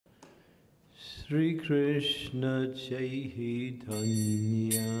Sri Krishna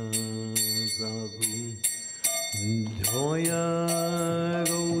Chaitanya Prabhu Dhoya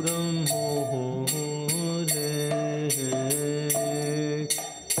Gaudam Hore.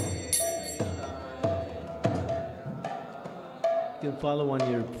 You can follow on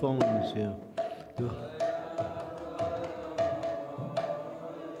your phones, yeah.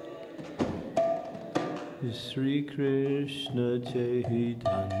 Sri Krishna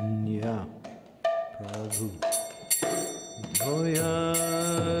Chaitanya Prabhu Dhoya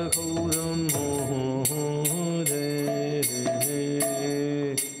Gaudam Hore.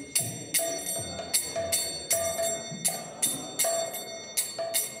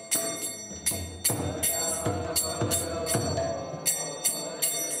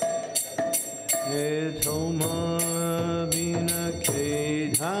 Thoma Bina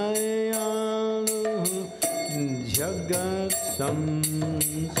Kedhayalu Jagat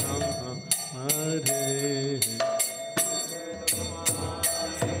Samsare.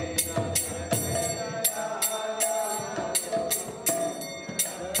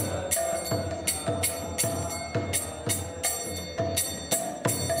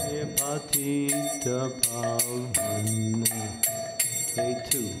 Patita Pavana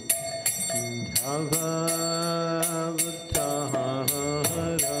Hetu Dhavavatara.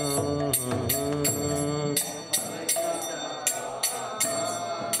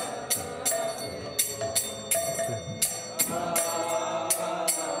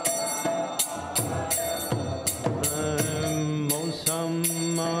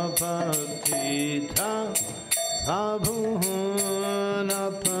 Mosamapatita Prabhuna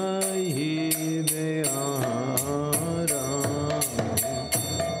Pahibeara.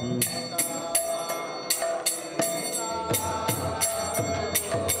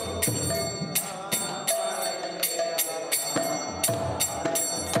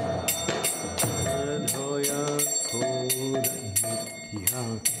 Dhoya Koda Nitya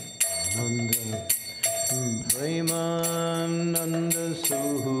Nanda Premananda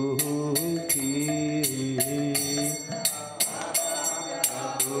Suki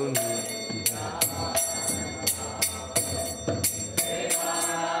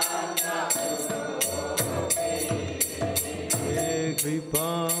Kripa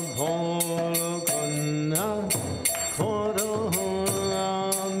Bholo Konna Koro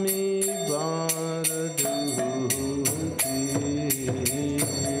Ami Baraduti.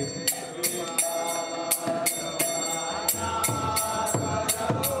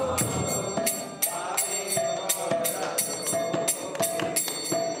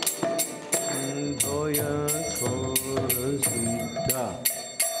 Dhoya Korasita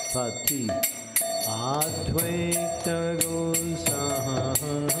Pati Advaita Gosai.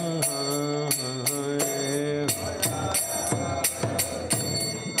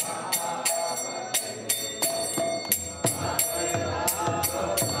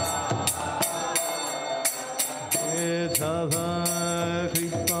 Tava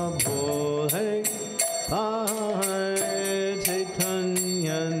Kripa Bole Pai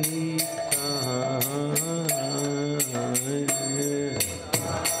Chaitanya Nita.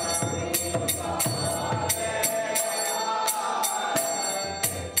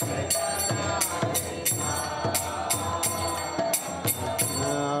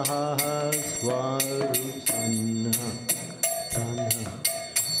 Swarupsanna Tanha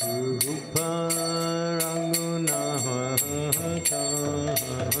Rupa Rangunahata.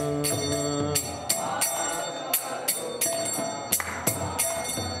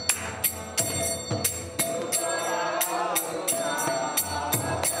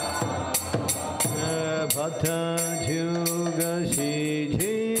 Bhatta Juga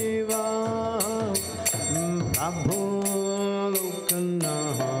Shijiva Prabhu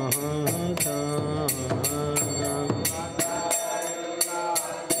Lokanata.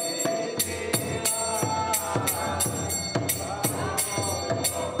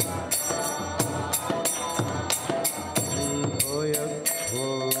 Dhoya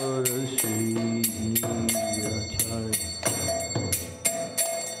Kora Sri Acharya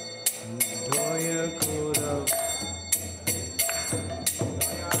Dhoya Kora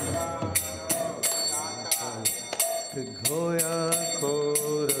Dhoya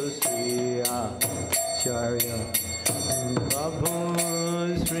Kora Sri Acharya Prabhu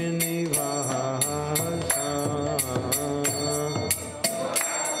Srinivasa.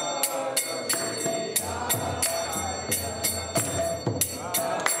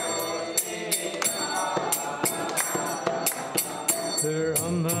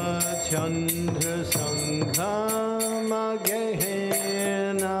 Ramachandra Sangha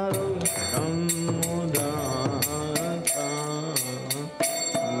Magehena Rudhamudata.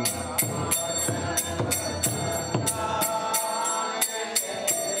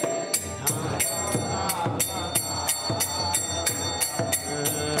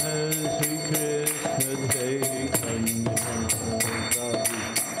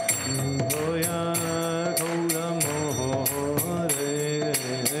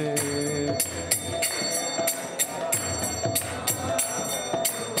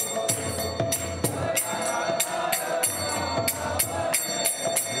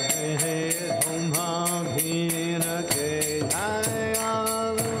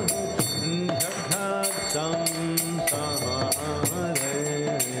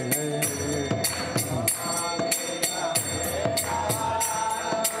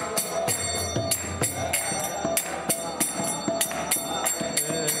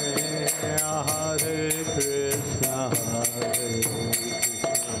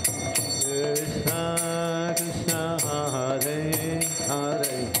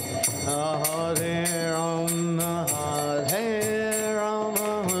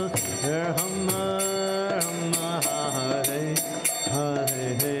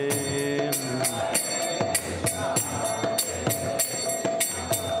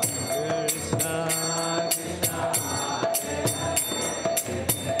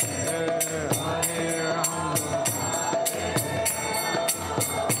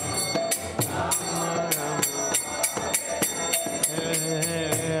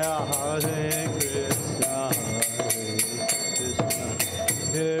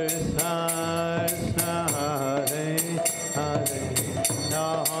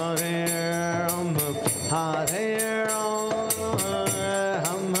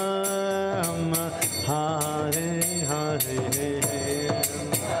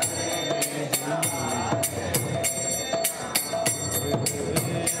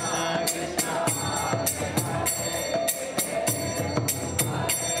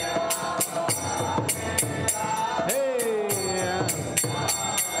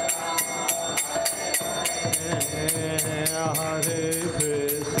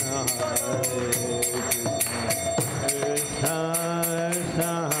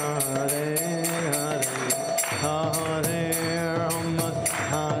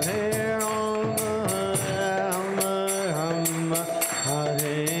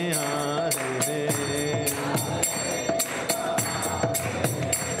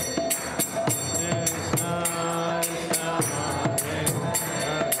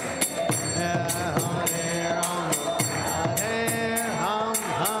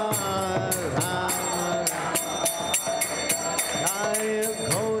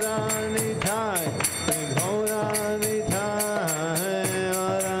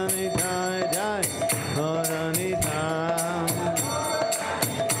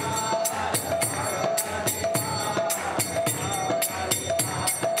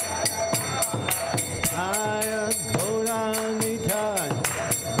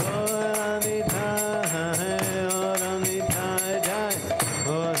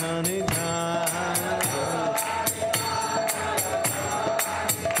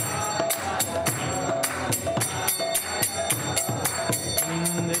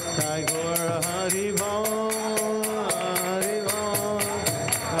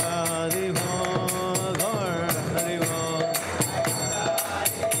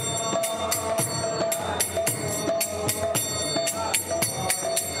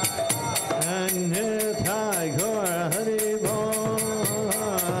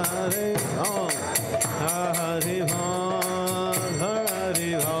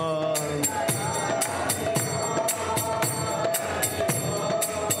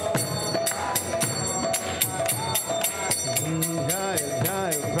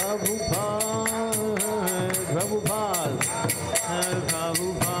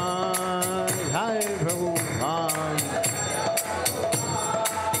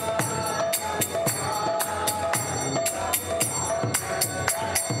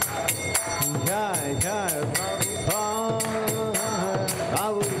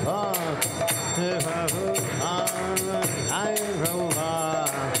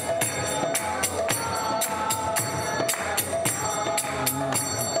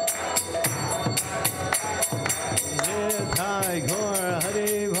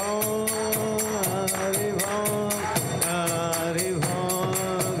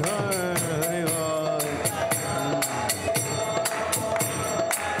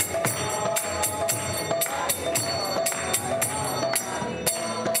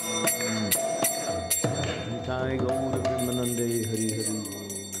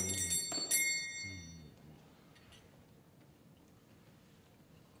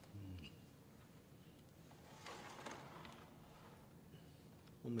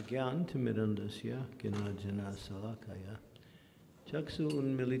 Gyantimirandasya Ginajana Salakaya Chaksu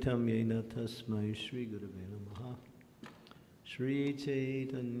Unmilitam Yena Tasmai Shri Gurave Namaha Shri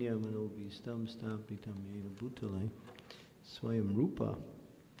Chaitanya Manobhistam Stapitam Yena Bhutale Swayam Rupa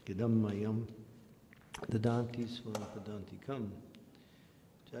Gidammayam Dadanti Swapadantikam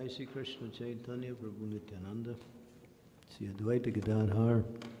Jai Sri Krishna Chaitanya Prabhu Nityananda Sri Advaita Gadadhar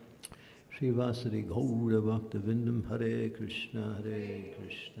Srivasadi Gaura Bhakta Vindam Hare Krishna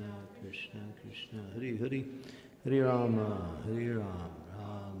Krishna Krishna Hare Hare Hare Rama Ram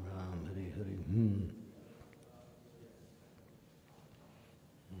Ram Hare Hare.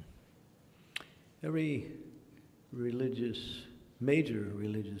 Every major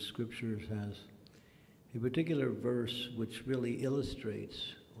religious scripture has a particular verse which really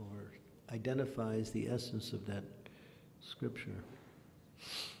illustrates or identifies the essence of that scripture.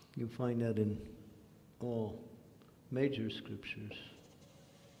 You find that in all major scriptures.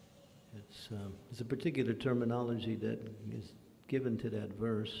 It's a particular terminology that is given to that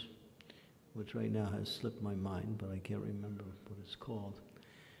verse, which right now has slipped my mind, but I can't remember what it's called.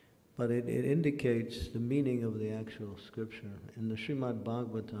 But it indicates the meaning of the actual scripture. In the Srimad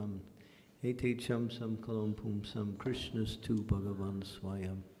Bhagavatam, Ete Cham Sam Kalam Pum Sam Krishnas Tu Bhagavan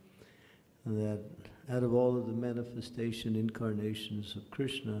Swayam, that out of all of the manifestation incarnations of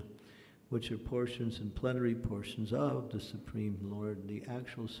Krishna, which are portions and plenary portions of the Supreme Lord, the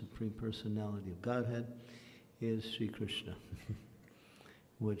actual Supreme Personality of Godhead is Sri Krishna,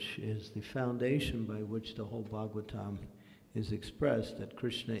 which is the foundation by which the whole Bhagavatam is expressed, that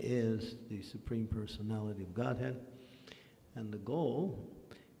Krishna is the Supreme Personality of Godhead, and the goal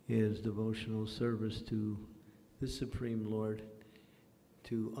is devotional service to the Supreme Lord,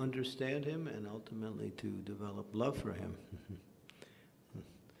 to understand Him and ultimately to develop love for Him.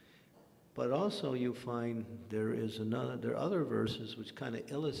 But also you find there are other verses which kind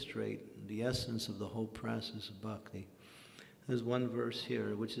of illustrate the essence of the whole process of bhakti. There's one verse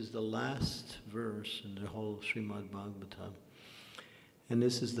here, which is the last verse in the whole Srimad Bhagavatam. And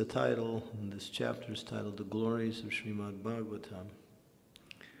this is the title, and this chapter is titled The Glories of Srimad Bhagavatam.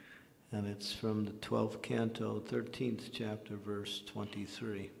 And it's from the 12th canto, 13th chapter, verse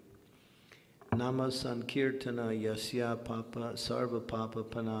 23. Nama Sankirtana Yasya Papa Sarva Papa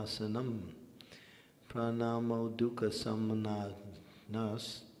Panasanam Pranamo Dukkha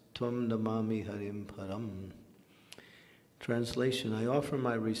Samananas Tvam Namami Harim Param. Translation: I offer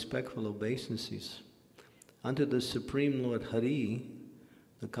my respectful obeisances unto the Supreme Lord Hari,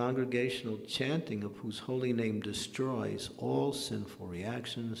 the congregational chanting of whose holy name destroys all sinful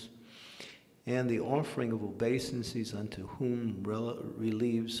reactions, and the offering of obeisances unto whom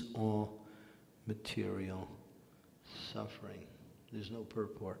relieves all material suffering. There's no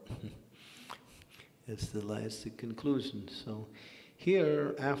purport. It's the conclusion. So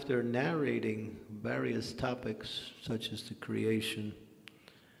here, after narrating various topics such as the creation,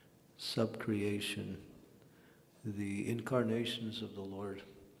 subcreation, the incarnations of the Lord,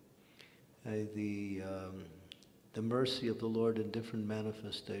 the mercy of the Lord in different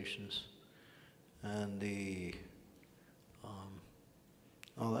manifestations, and the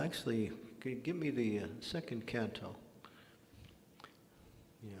give me the second canto.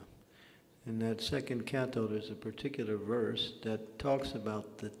 Yeah. In that second canto, there's a particular verse that talks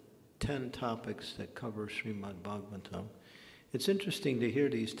about the 10 topics that cover Srimad Bhagavatam. It's interesting to hear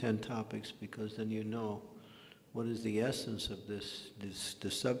these 10 topics because then you know what is the essence of the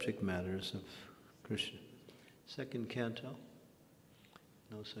subject matters of Krishna. Second canto?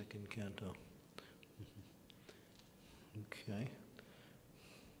 No second canto. Okay.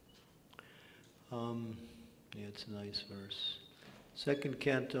 Yeah, it's a nice verse. Second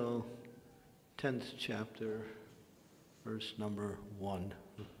canto, 10th chapter, verse number 1.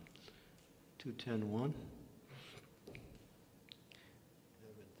 210:1.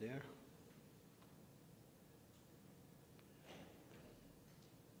 Have it there.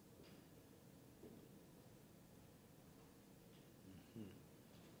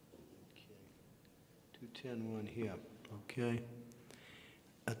 Okay. 210:1 here. Okay.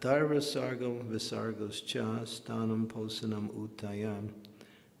 Atarva sargam visargos cha stanam posanam utayam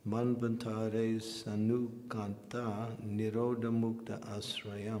manvantare sanukanta nirodhamukta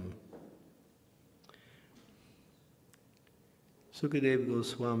asrayam. Sukadeva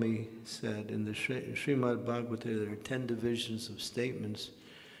Goswami said in the Srimad Bhagavatam there are 10 divisions of statements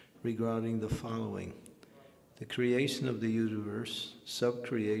regarding the following: the creation of the universe,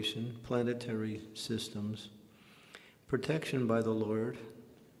 subcreation, planetary systems, protection by the Lord,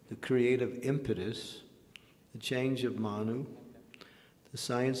 the creative impetus, the change of Manu, the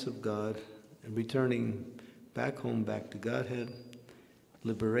science of God, and returning back home, back to Godhead,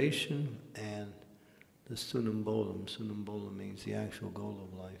 liberation, and the Sunambolam. Sunambolam means the actual goal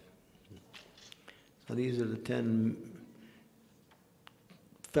of life. So these are the 10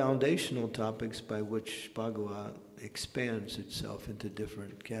 foundational topics by which Bhagavad expands itself into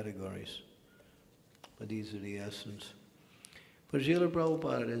different categories. But these are the essence. But Srila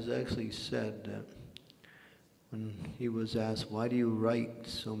Prabhupada has actually said that when he was asked, why do you write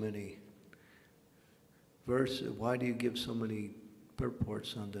so many verses, why do you give so many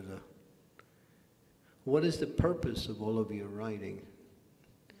purports under the, what is the purpose of all of your writing?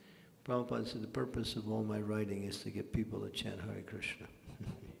 Prabhupada said, the purpose of all my writing is to get people to chant Hare Krishna.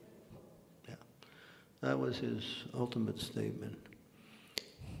 Yeah, that was his ultimate statement.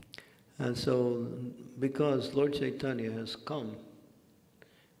 And so, because Lord Chaitanya has come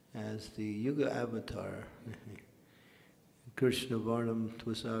as the Yuga avatar, Krishna Varnam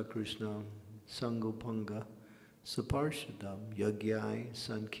Tvasa Krishna Sangopanga Saparshadam Yagyai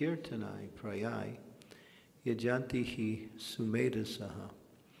Sankirtanai Prayai Yajantihi Sumedasaha.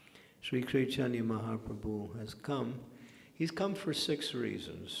 Sri Chaitanya Mahaprabhu has come. He's come for 6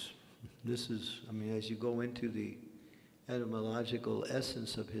 reasons. This is, as you go into the etymological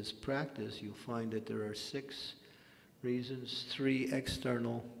essence of his practice, you'll find that there are 6 reasons, 3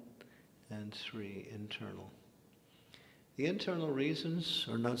 external and 3 internal. The internal reasons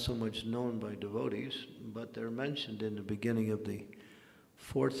are not so much known by devotees, but they're mentioned in the beginning of the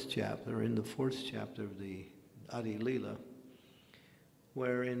 4th chapter, in the 4th chapter of the Adi Lila,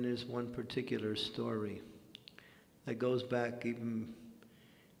 wherein is one particular story that goes back even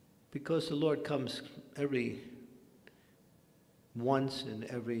because the Lord comes once in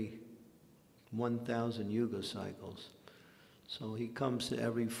every 1,000 yuga cycles. So he comes to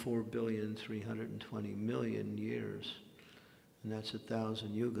every 4,320,000,000 years, and that's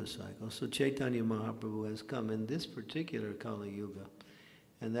 1,000 yuga cycles. So Chaitanya Mahaprabhu has come in this particular Kali Yuga,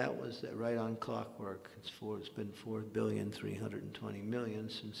 and that was right on clockwork. It's been 4,320,000,000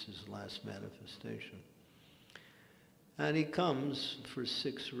 since his last manifestation. And he comes for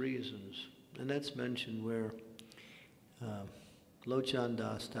 6 reasons, and that's mentioned where Lochan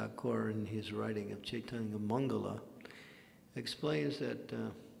Das Thakur, in his writing of Chaitanya Mangala, explains that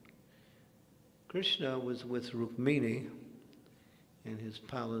Krishna was with Rukmini in his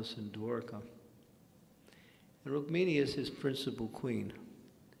palace in Dwarka. And Rukmini is his principal queen.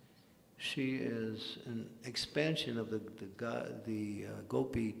 She is an expansion of the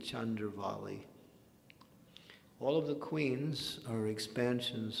Gopi Candramauli. All of the queens are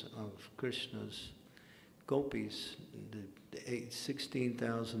expansions of Krishna's gopis, the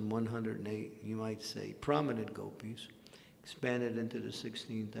 16,108, you might say, prominent gopis, expanded into the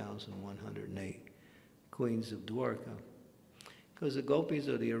 16,108 queens of Dwarka. Because the gopis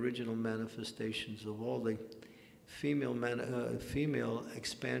are the original manifestations of all the female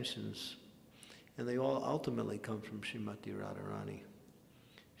expansions, and they all ultimately come from Srimati Radharani.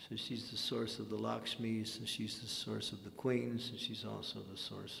 So she's the source of the Lakshmis, and she's the source of the queens, and she's also the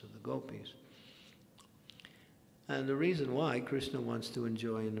source of the gopis. And the reason why Krishna wants to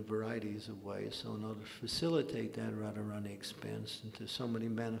enjoy in a varieties of ways, so in order to facilitate that, Radharani expands into so many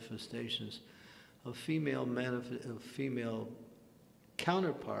manifestations of female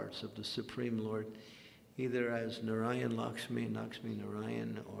counterparts of the Supreme Lord, either as Narayan Lakshmi, Lakshmi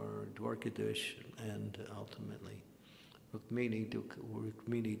Narayan, or Dwarkadish, and ultimately Rukmini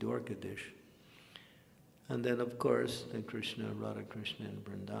Dwarkadish. And then, of course, then Krishna, Radha Krishna, and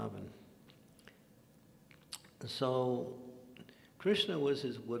Vrindavan. So Krishna was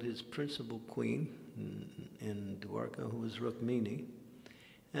his principal queen in Dwarka, who was Rukmini.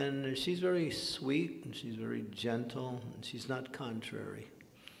 And she's very sweet, and she's very gentle, and she's not contrary.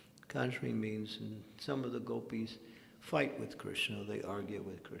 Contrary means, and some of the gopis fight with Krishna, they argue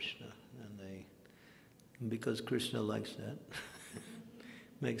with Krishna, and because Krishna likes that,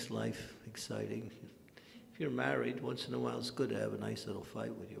 makes life exciting. If you're married, once in a while it's good to have a nice little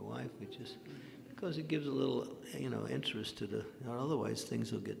fight with your wife, because it gives a little, interest to otherwise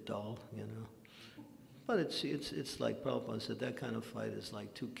things will get dull, But it's like Prabhupada said, that kind of fight is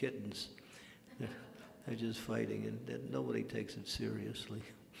like 2 kittens. They're just fighting, and nobody takes it seriously.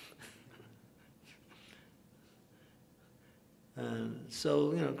 And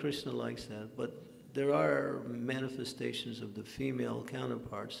so, Krishna likes that. But there are manifestations of the female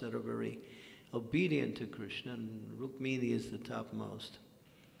counterparts that are very obedient to Krishna, and Rukmini is the topmost.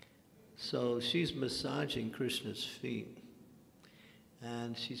 So she's massaging Krishna's feet,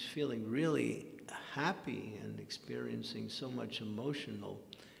 and she's feeling really happy and experiencing so much emotional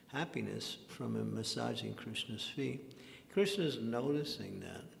happiness from massaging Krishna's feet. Krishna's noticing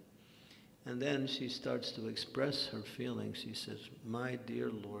that. And then she starts to express her feelings. She says, "My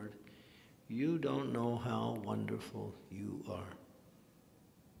dear Lord, you don't know how wonderful you are.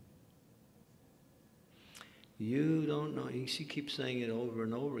 You don't know." She keeps saying it over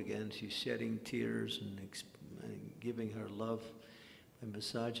and over again. She's shedding tears and giving her love by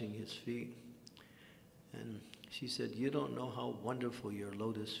massaging his feet. And she said, "You don't know how wonderful your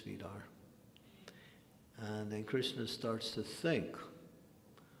lotus feet are." And then Krishna starts to think,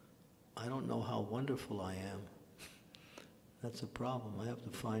 "I don't know how wonderful I am. That's a problem. I have to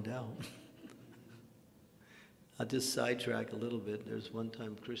find out." I'll just sidetrack a little bit. There's one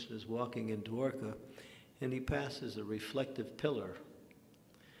time Krishna's walking in Dwarka, and he passes a reflective pillar.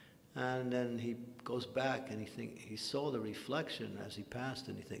 And then he goes back, and he saw the reflection as he passed,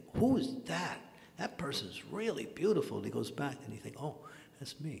 and he thinks, "Who is that? That person's really beautiful." And he goes back, and he thinks, "Oh,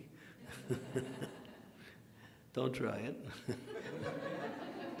 that's me." Don't try it.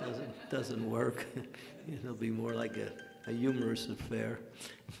 doesn't work. It'll be more like a humorous affair.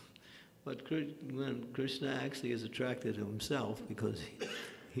 But when Krishna actually is attracted to himself because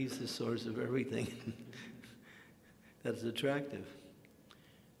he's the source of everything that's attractive.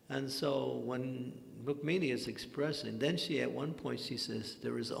 And so when Rukmini is expressing, then at one point she says,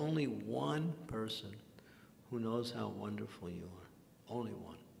 there is only one person who knows how wonderful you are. Only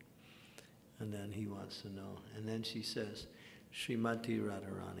one. And then he wants to know. And then she says, Srimati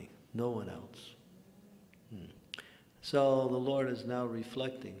Radharani, no one else. So the Lord is now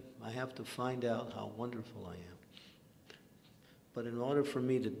reflecting. I have to find out how wonderful I am. But in order for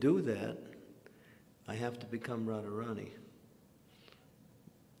me to do that, I have to become Radharani.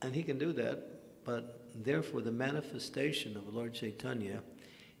 And he can do that, but therefore the manifestation of Lord Chaitanya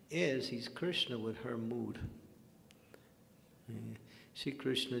is he's Krishna with her mood. Shri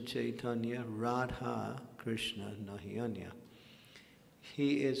Krishna Chaitanya Radha Krishna Nahyanya.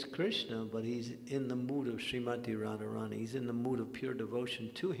 He is Krishna, but he's in the mood of Srimati Radharani. He's in the mood of pure devotion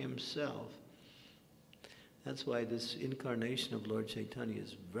to himself. That's why this incarnation of Lord Chaitanya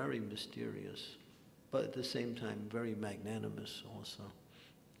is very mysterious, but at the same time very magnanimous also.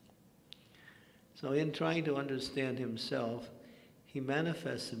 So in trying to understand himself, he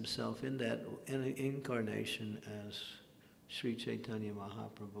manifests himself in that incarnation as Sri Chaitanya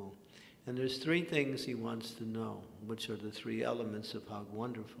Mahaprabhu. And there's three things he wants to know, which are the three elements of how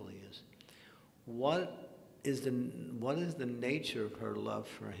wonderful he is. What is the nature of her love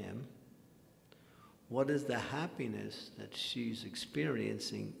for him? What is the happiness that she's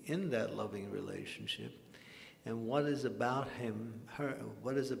experiencing in that loving relationship? And what is about him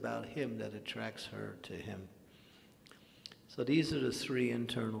that attracts her to him? So these are the three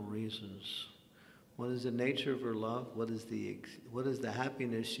internal reasons. What is the nature of her love? What is the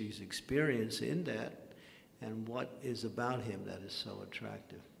happiness she's experiencing in that? And what is about him that is so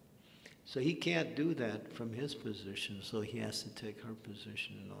attractive? So he can't do that from his position, so he has to take her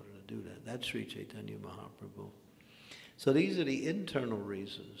position in order to do that. That's Sri Chaitanya Mahaprabhu. So these are the internal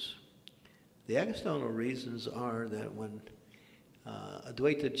reasons. The external reasons are that when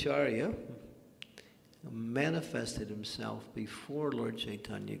Advaitacharya manifested himself before Lord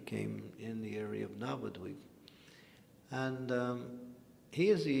Chaitanya came in the area of Navadvip. And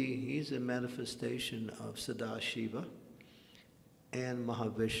he's a manifestation of Sadashiva and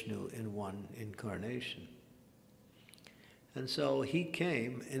Mahavishnu in one incarnation. And so he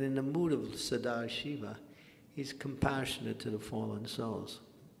came, and in the mood of Sadashiva, he's compassionate to the fallen souls.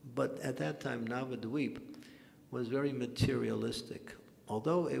 But at that time, Navadvip was very materialistic.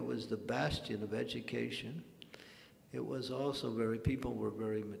 Although it was the bastion of education, it was also people were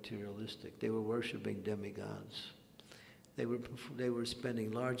very materialistic. They were worshiping demigods. They were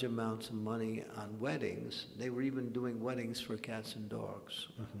spending large amounts of money on weddings. They were even doing weddings for cats and dogs.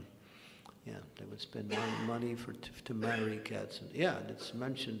 Yeah, they would spend money to marry cats. It's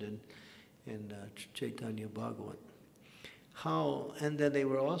mentioned in Chaitanya Bhagavat. And then they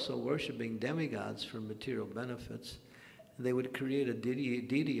were also worshiping demigods for material benefits. They would create a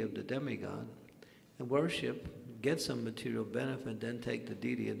deity of the demigod and worship, get some material benefit, then take the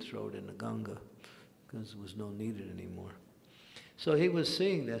deity and throw it in the Ganga because there was no needed anymore. So he was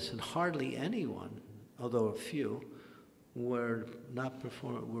seeing this, and hardly anyone, although a few, were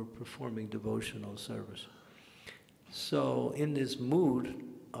performing devotional service. So in this mood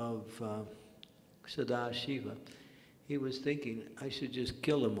of Sadashiva, he was thinking, I should just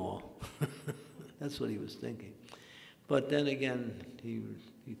kill them all. That's what he was thinking. But then again, he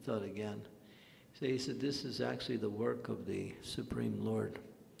thought again. So he said, this is actually the work of the Supreme Lord.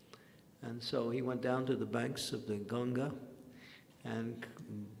 And so he went down to the banks of the Ganga and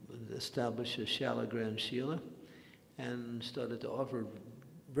established a Shalagram Shila and started to offer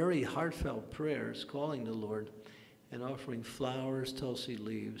very heartfelt prayers, calling the Lord and offering flowers, tulsi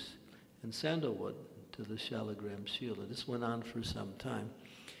leaves, and sandalwood to the Shalagram Shila. This went on for some time,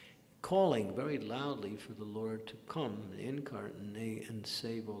 calling very loudly for the Lord to come and incarnate and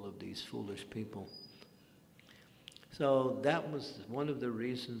save all of these foolish people. So that was one of the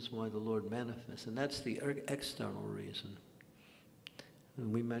reasons why the Lord manifests, and that's the external reason.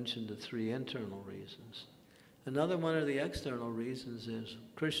 And we mentioned the three internal reasons. Another one of the external reasons is,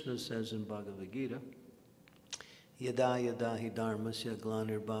 Krishna says in Bhagavad Gita, Yada yada hi dharmasya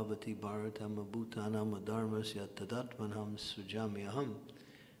glanir bhavati bharatam abhutanam adharmasya tadatvanam sujamyaham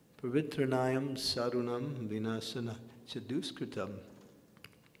pavitranayam sarunam vinasana chaduskritam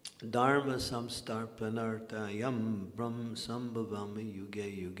dharma samstarpanartayam brahm sambhavami yuge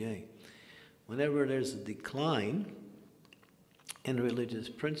yuge. Whenever there's a decline in religious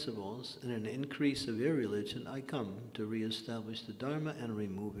principles and an increase of irreligion, I come to reestablish the Dharma and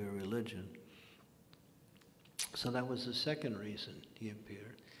remove irreligion. So that was the second reason he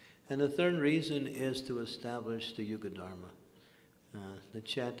appeared. And the third reason is to establish the Yuga Dharma, the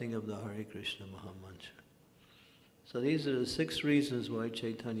chanting of the Hare Krishna Mahamantra. So these are the 6 reasons why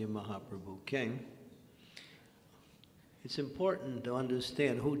Chaitanya Mahaprabhu came. It's important to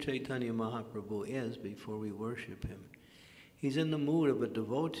understand who Chaitanya Mahaprabhu is before we worship him. He's in the mood of a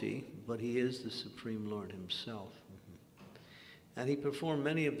devotee, but he is the Supreme Lord himself. And he performed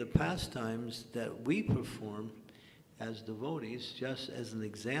many of the pastimes that we perform as devotees, just as an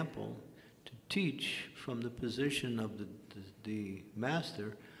example to teach from the position of the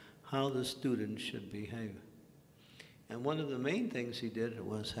master how the student should behave. And one of the main things he did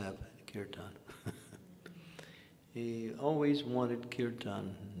was have kirtan. He always wanted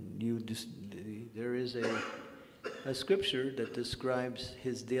kirtan. There is a scripture that describes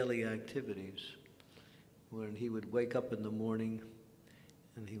his daily activities, when he would wake up in the morning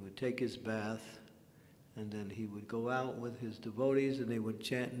and he would take his bath, and then he would go out with his devotees and they would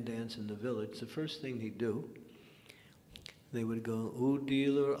chant and dance in the village. The first thing he'd do, they would go,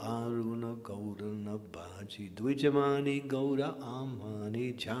 Udila Aruna Gaurana Baji Dwijamani Gaura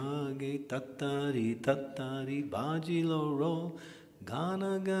Amani Jagi Tattari Baji Loro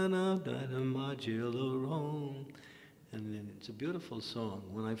Gana Gana Dadamaji Loro. And then it's a beautiful song.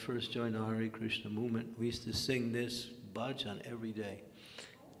 When I first joined the Hare Krishna movement, we used to sing this bhajan every day,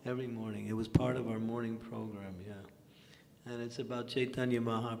 every morning. It was part of our morning program, yeah. And it's about Chaitanya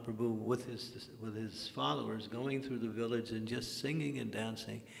Mahaprabhu with his followers going through the village and just singing and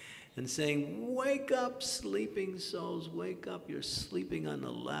dancing and saying, wake up, sleeping souls, wake up, you're sleeping on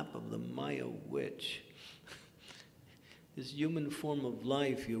the lap of the Maya witch. This human form of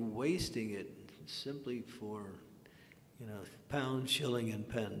life, you're wasting it simply for, pound, shilling, and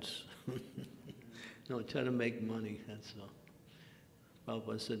pence. No, try to make money, that's all.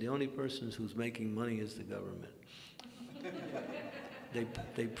 Prabhupada said the only person who's making money is the government.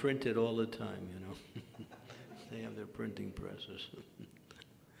 They print it all the time, They have their printing presses.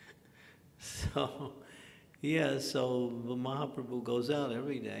 So the Mahaprabhu goes out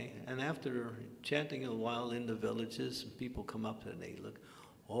every day, and after chanting a while in the villages, people come up and they look,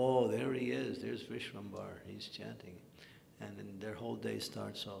 oh, there he is, there's Vishwambar, he's chanting. And then their whole day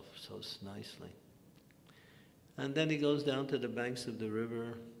starts off so nicely. And then he goes down to the banks of the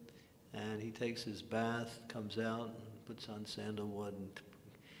river, and he takes his bath, comes out, puts on sandalwood, and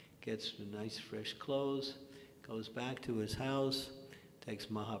gets nice fresh clothes, goes back to his house, takes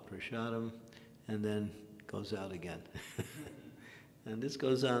Mahaprasadam, and then goes out again. And this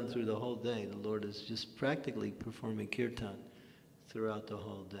goes on through the whole day. The Lord is just practically performing kirtan throughout the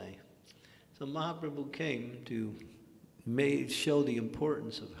whole day. So Mahaprabhu came to show the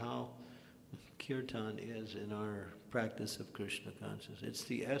importance of how kirtan is in our practice of Krishna consciousness. It's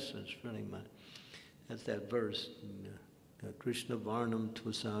the essence, pretty much. That's that verse, Krishna Varnam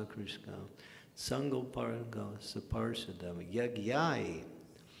Tvasa Krishna, Sango Parga Saparsadam, Yagyai.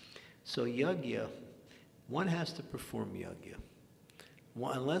 So yagya, one has to perform yagya.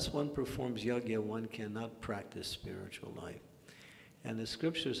 Unless one performs yagya, one cannot practice spiritual life. And the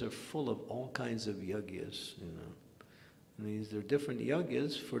scriptures are full of all kinds of yagyas, There are different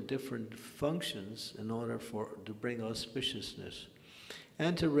yagyas for different functions in order to bring auspiciousness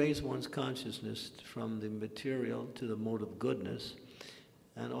and to raise one's consciousness from the material to the mode of goodness,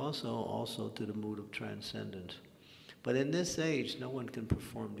 and also to the mood of transcendence. But in this age, no one can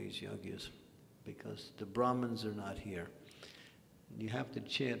perform these yagyas because the Brahmins are not here. You have to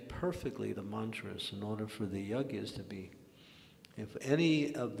chant perfectly the mantras in order for the yagyas to be. If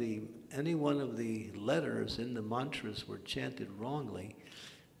any one of the letters in the mantras were chanted wrongly,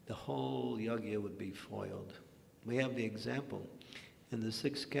 the whole yagya would be foiled. We have the example in the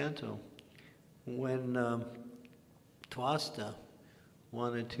 6th canto when Twasta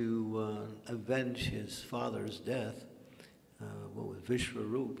wanted to avenge his father's death with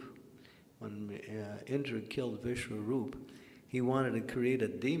Vishwarup. When Indra killed Vishwarup, he wanted to create a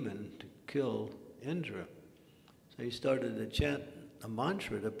demon to kill Indra. So he started to chant a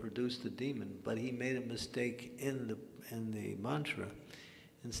mantra to produce the demon, but he made a mistake in the mantra.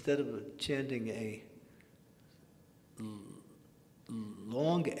 Instead of chanting a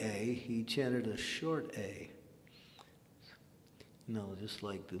long A, he chanted a short A. Just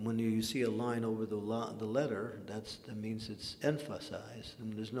like when you see a line over the letter, that means it's emphasized,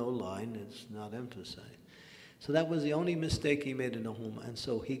 and there's no line, it's not emphasized. So that was the only mistake he made in the home, and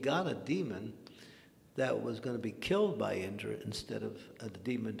so he got a demon that was going to be killed by Indra instead of a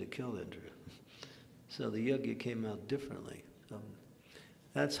demon to kill Indra. So the yagya came out differently.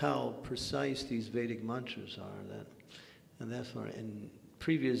 That's how precise these Vedic mantras are. And that's why in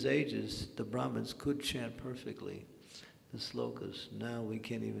previous ages, the Brahmins could chant perfectly the slokas. Now we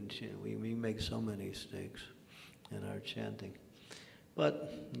can't even chant. We make so many mistakes in our chanting.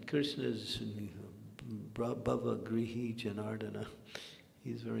 But Krishna's Bhava Grihi Janardana,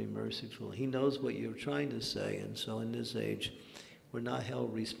 he's very merciful. He knows what you're trying to say, and so in this age, we're not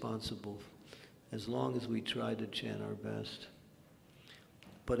held responsible as long as we try to chant our best.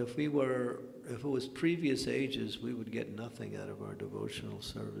 But if it was previous ages, we would get nothing out of our devotional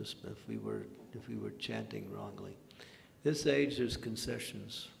service if we were chanting wrongly. This age, there's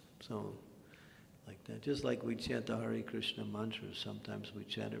concessions, so like that. Just like we chant the Hare Krishna mantra, sometimes we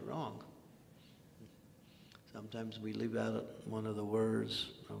chant it wrong. Sometimes we leave out one of the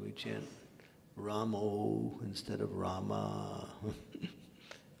words, or we chant Ramo instead of Rama.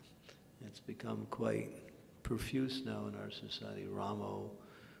 It's become quite profuse now in our society. Ramo.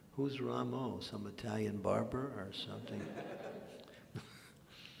 Who's Ramo? Some Italian barber or something?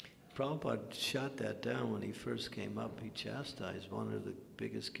 Prabhupada shot that down when he first came up. He chastised one of the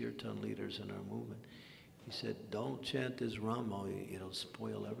biggest kirtan leaders in our movement. He said, don't chant this Ramo, it'll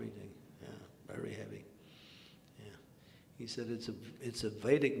spoil everything. Yeah, very heavy. Yeah. He said, it's a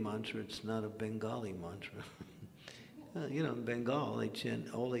Vedic mantra, it's not a Bengali mantra. You know, in Bengal, they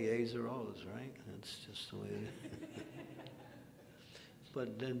chant all the A's or O's, right? That's just the way it is.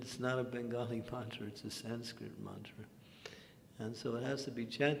 But then it's not a Bengali mantra, it's a Sanskrit mantra. And so it has to be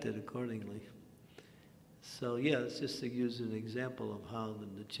chanted accordingly. So yeah, it's just to use an example of how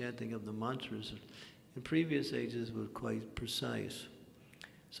the chanting of the mantras in previous ages was quite precise.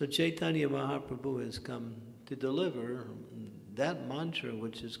 So Chaitanya Mahaprabhu has come to deliver that mantra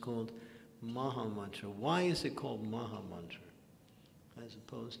which is called Maha Mantra. Why is it called Maha Mantra as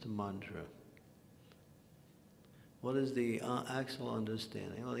opposed to mantra? What is the actual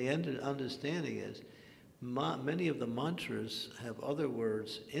understanding? Well, the understanding is many of the mantras have other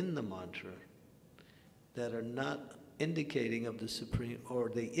words in the mantra that are not indicating of the Supreme, or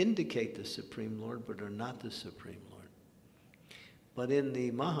they indicate the Supreme Lord, but are not the Supreme Lord. But in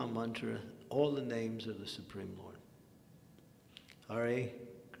the Maha Mantra, all the names are the Supreme Lord. Hare,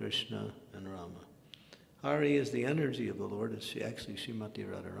 Krishna, and Rama. Hare is the energy of the Lord. It's actually Srimati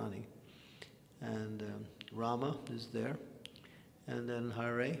Radharani. And Rama is there. And then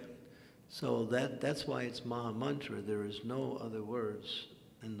Hare. So that's why it's Maha Mantra. There is no other words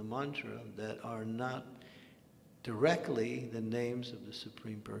in the mantra that are not directly the names of the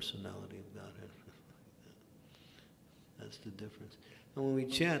Supreme Personality of Godhead. That's the difference. And when we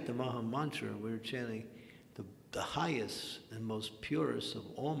chant the Maha Mantra, we're chanting the highest and most purest of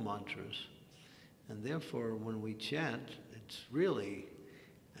all mantras. And therefore, when we chant, it's really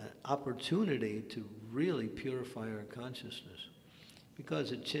an opportunity to really purify our consciousness.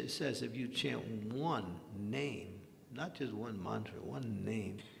 Because it says if you chant one name, not just one mantra, one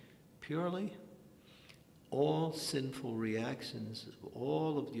name, purely, all sinful reactions,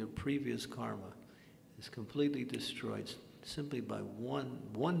 all of your previous karma is completely destroyed simply by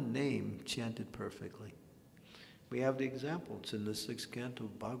one name chanted perfectly. We have the example. It's in the 6th canto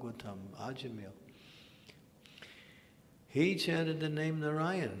of Bhagavatam, Ajamil. He chanted the name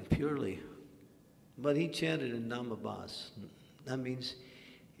Narayan purely, but he chanted in Namabhas. That means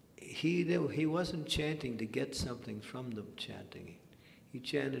he wasn't chanting to get something from the chanting. He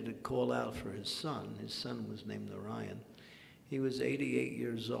chanted to call out for his son. His son was named Narayan. He was 88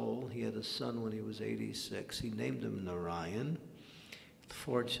 years old. He had a son when he was 86. He named him Narayan.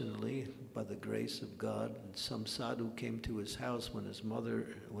 Fortunately, by the grace of God, some sadhu came to his house when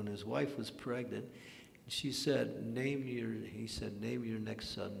his wife was pregnant. She said, he said, name your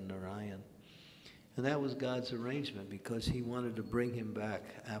next son Narayan. And that was God's arrangement, because he wanted to bring him back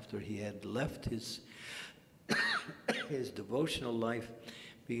after he had left his devotional life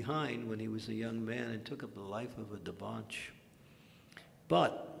behind when he was a young man and took up the life of a debauch.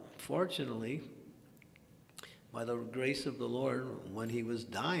 But fortunately, by the grace of the Lord, when he was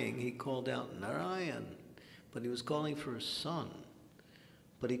dying, he called out Narayan, but he was calling for a son.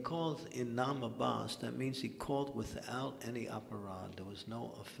 But he called in Namabhas. That means he called without any aparad. There was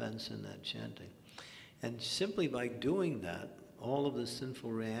no offense in that chanting. And simply by doing that, all of the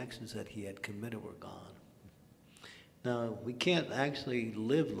sinful reactions that he had committed were gone. Now, we can't actually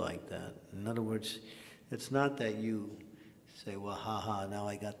live like that. In other words, it's not that you say, well, ha, now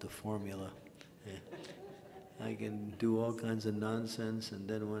I got the formula. I can do all kinds of nonsense, and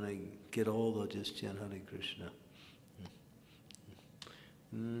then when I get old, I'll just chant Hare Krishna.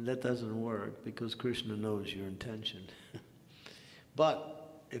 That doesn't work, because Krishna knows your intention.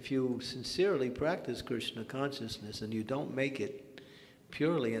 But if you sincerely practice Krishna consciousness and you don't make it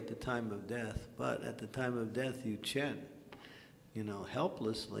purely at the time of death, but at the time of death you chant,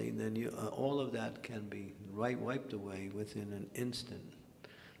 helplessly, then all of that can be wiped away within an instant.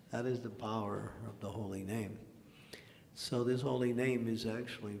 That is the power of the holy name. So this holy name is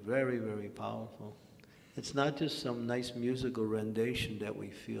actually very, very powerful. It's not just some nice musical rendition that we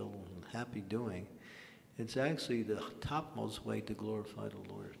feel happy doing. It's actually the topmost way to glorify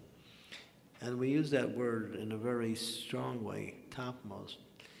the Lord. And we use that word in a very strong way, topmost,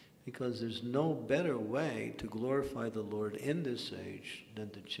 because there's no better way to glorify the Lord in this age than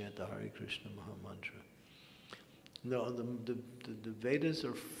to chant the Hare Krishna Mahamantra. No, the Vedas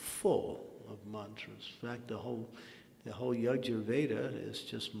are full of mantras. In fact, the whole Yajur Veda is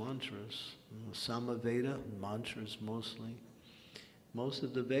just mantras. Sama Veda, mantras mostly. Most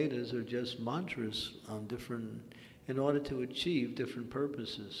of the Vedas are just mantras on in order to achieve different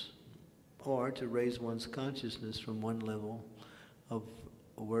purposes, or to raise one's consciousness from one level of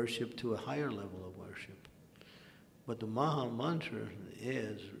worship to a higher level of worship. But the Maha Mantra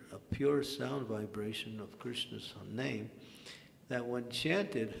is a pure sound vibration of Krishna's name that when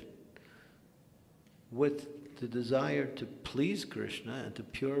chanted with the desire to please Krishna and to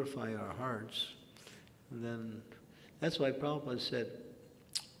purify our hearts, then that's why Prabhupada said,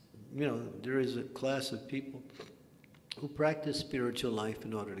 there is a class of people who practice spiritual life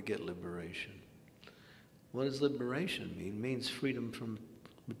in order to get liberation. What does liberation mean? It means freedom from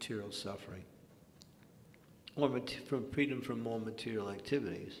material suffering, or freedom from all material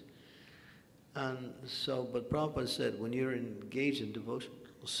activities. And so, but Prabhupada said, when you're engaged in devotional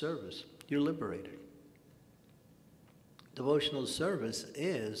service, you're liberated. Devotional service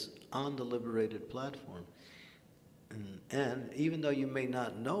is on the liberated platform. And even though you may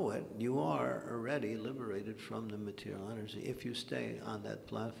not know it, you are already liberated from the material energy if you stay on that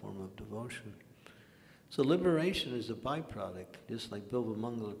platform of devotion. So liberation is a byproduct, just like Bilva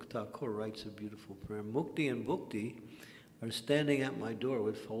Mangala Thakur writes a beautiful prayer. Mukti and Bhukti are standing at my door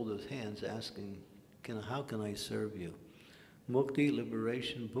with folded hands asking, how can I serve you? Mukti,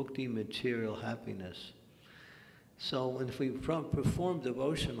 liberation, Bhukti, material happiness. So if we perform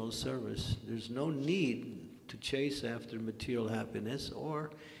devotional service, there's no need to chase after material happiness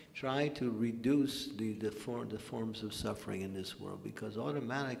or try to reduce the forms of suffering in this world, because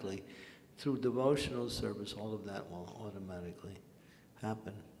automatically, through devotional service, all of that will automatically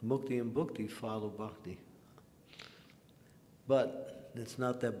happen. Mukti and Bhukti follow Bhakti. But it's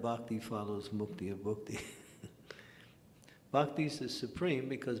not that Bhakti follows Mukti or Bhukti. Bhakti is the supreme,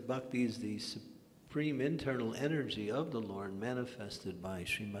 because Bhakti is the supreme internal energy of the Lord manifested by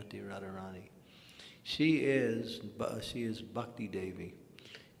Srimati Radharani. She is Bhakti Devi.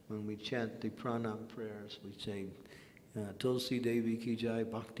 When we chant the pranam prayers, we say, Tulsi Devi ki jai,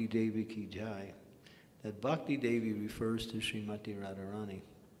 Bhakti Devi ki jai. That Bhakti Devi refers to Srimati Radharani.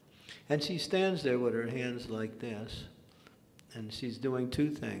 And she stands there with her hands like this, and she's doing two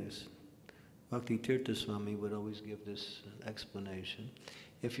things. Bhakti Tirtha Swami would always give this explanation.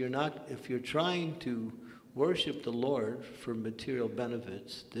 If you're trying to worship the Lord for material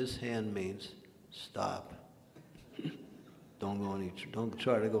benefits, this hand means stop. Don't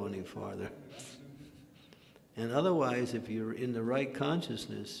try to go any farther. And otherwise, if you're in the right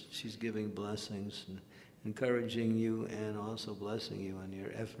consciousness, she's giving blessings and encouraging you and also blessing you in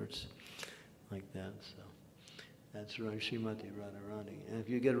your efforts like that. So that's right, Srimati Radharani. And if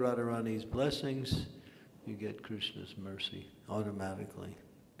you get Radharani's blessings, you get Krishna's mercy automatically.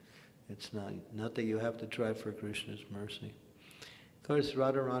 It's not that you have to try for Krishna's mercy. Of course,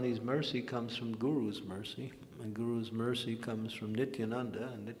 Radharani's mercy comes from Guru's mercy, and Guru's mercy comes from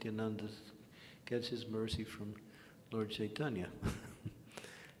Nityananda, and Nityananda gets his mercy from Lord Chaitanya.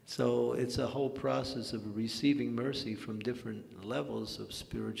 So it's a whole process of receiving mercy from different levels of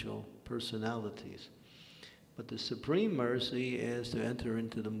spiritual personalities. But the supreme mercy is to enter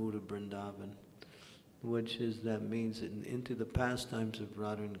into the mood of Vrindavan, that means into the pastimes of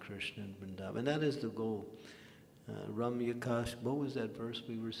Radha and Krishna and Vrindavan. And that is the goal. Ramya Kash, what was that verse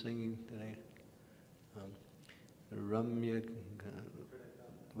we were singing today? Ramya,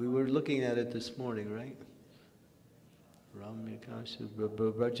 we were looking at it this morning, right? Ramya Kash,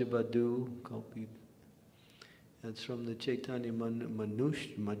 Brajabadu, Kopi. That's from the Chaitanya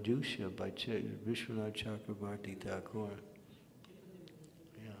Madhusha by Vishwanath Chakrabarti Thakur.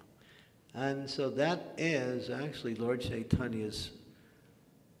 Yeah. And so that is actually Lord Chaitanya's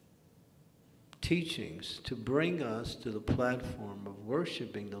teachings to bring us to the platform of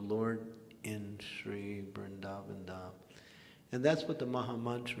worshiping the Lord in Sri Vrindavan Dham. And that's what the Maha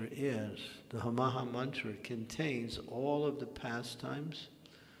Mantra is. The Maha Mantra contains all of the pastimes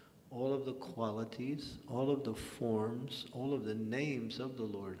all of the qualities, all of the forms, all of the names of the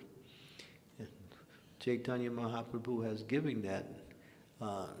Lord. And Chaitanya Mahaprabhu has given that.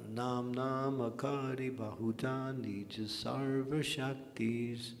 Nam Nam Akari Bahutan Nija Sarva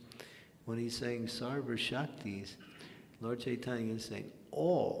Shaktis. When he's saying Sarva Shaktis, Lord Chaitanya is saying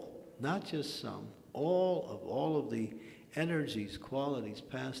all, not just some, all of the energies, qualities,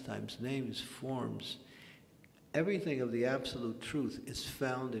 pastimes, names, forms, everything of the absolute truth is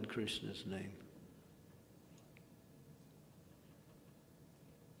found in Krishna's name.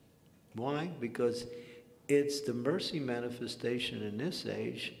 Why? Because it's the mercy manifestation in this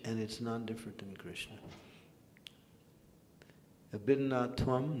age, and it's none different than Krishna. Abhinna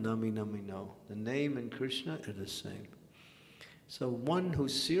Tvam Nami Nami No. The name and Krishna are the same. So one who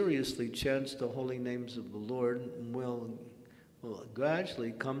seriously chants the holy names of the Lord will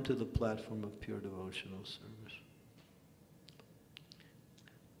gradually come to the platform of pure devotional service.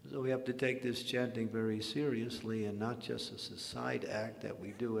 So we have to take this chanting very seriously, and not just as a side act that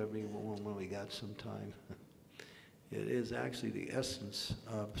we do every when we got some time. It is actually the essence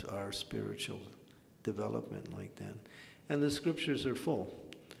of our spiritual development like that. And the scriptures are full.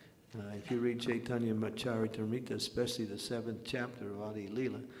 If you read Chaitanya Charitamrita, especially the 7th chapter of Adi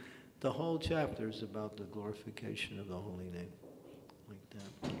Lila, the whole chapter is about the glorification of the holy name, like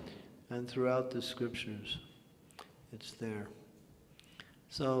that. And throughout the scriptures, it's there.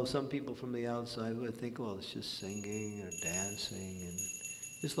 So some people from the outside would think, well, it's just singing or dancing, and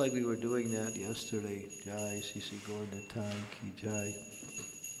just like we were doing that yesterday, Jai, Sisi Gauratai Ki Jai.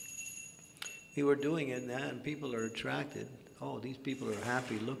 We were doing it now, and people are attracted. Oh, these people are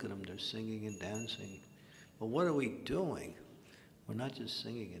happy. Look at them. They're singing and dancing. But what are we doing? We're not just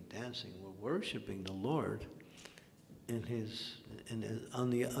singing and dancing. We're worshiping the Lord on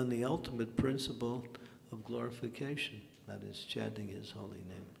the ultimate principle of glorification. That is chanting His holy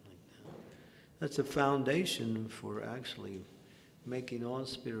name like that. That's a foundation for actually making all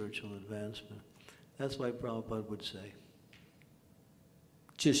spiritual advancement. That's why Prabhupada would say,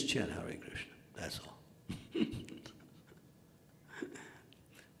 just chant Hare Krishna. That's all.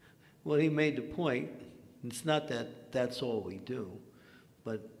 Well, he made the point, it's not that that's all we do,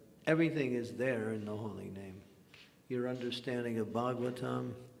 but everything is there in the holy name. Your understanding of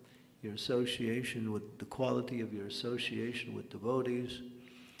Bhagavatam, your association with the quality of your association with devotees.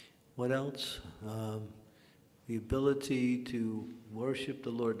 What else? The ability to worship the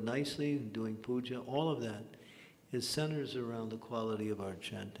Lord nicely, doing puja, all of that is centers around the quality of our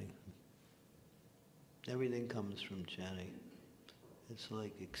chanting. Everything comes from chanting. It's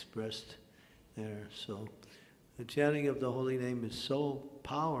like expressed there. So the chanting of the holy name is so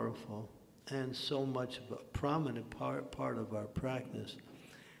powerful and so much of a prominent part of our practice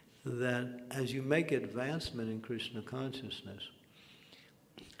that as you make advancement in Krishna consciousness,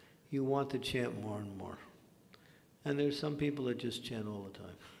 you want to chant more and more. And there's some people that just chant all the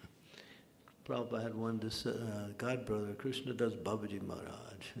time. Prabhupada had one god brother, Krishna Das Babaji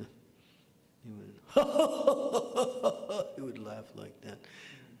Maharaj. He would laugh like that.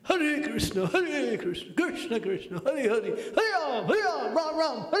 Hare Krishna, Krishna Krishna, Hare Hare, Hare Ram, Ram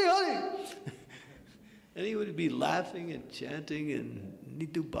Ram, Hare Hare. And he would be laughing and chanting, and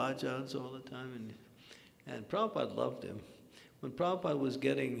he'd do bhajans all the time. And Prabhupada loved him. When Prabhupada was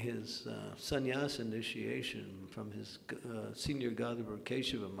getting his sannyas initiation from his senior Gadadhar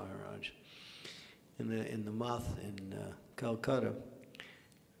Keshava Maharaj in the Math in Calcutta,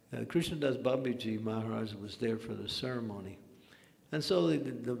 Krishnadas Babaji Maharaj was there for the ceremony. And so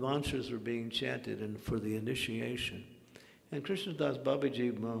the mantras were being chanted and for the initiation. And Krishnadas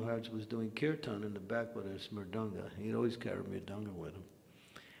Babaji Maharaj was doing kirtan in the back with his mridanga. He'd always carry mridanga with him.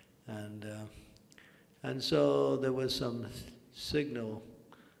 And so there was some signal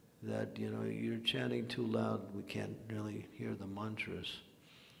that, you're chanting too loud, we can't really hear the mantras.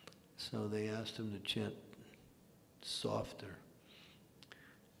 So they asked him to chant softer.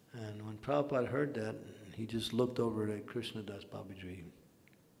 And when Prabhupada heard that, he just looked over at Krishnadas Babaji.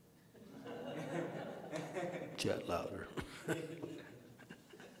 Chant louder.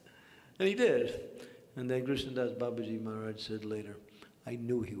 And he did. And then Krishnadas Babaji Maharaj said later, I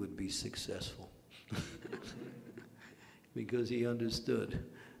knew he would be successful. Because he understood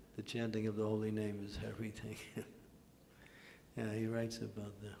the chanting of the holy name is everything. Yeah, he writes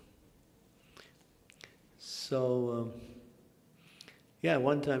about that. So,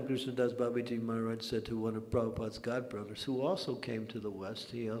 one time Krishnadas Babaji Maharaj said to one of Prabhupada's godbrothers, who also came to the West,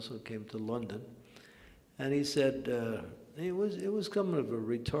 he also came to London, and he said, it was kind of a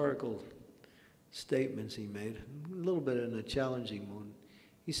rhetorical statements he made, a little bit in a challenging mood.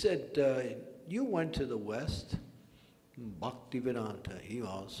 He said, you went to the West, Bhaktivedanta, he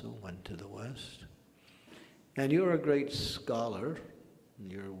also went to the West. And you're a great scholar,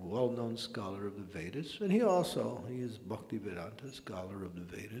 you're a well-known scholar of the Vedas, and he is Bhaktivedanta, scholar of the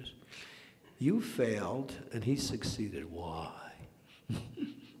Vedas. You failed, and he succeeded. Why?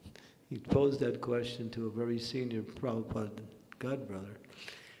 He posed that question to a very senior Prabhupada godbrother.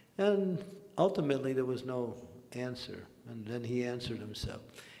 And ultimately there was no answer. And then he answered himself.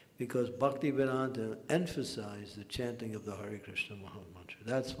 Because Bhaktivedanta emphasized the chanting of the Hare Krishna Mahamantra.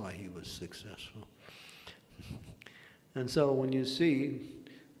 That's why he was successful. And so when you see,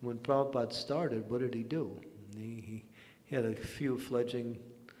 when Prabhupada started, what did he do? He had a few fledgling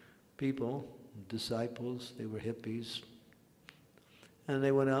people, disciples, they were hippies. And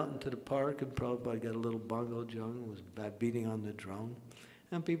they went out into the park, and Prabhupada got a little bongo drum, was beating on the drum,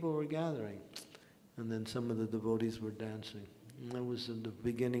 and people were gathering. And then some of the devotees were dancing. And that was the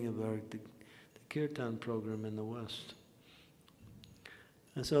beginning of the Kirtan program in the West.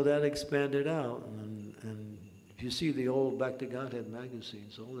 And so that expanded out, and if you see the old Back to Godhead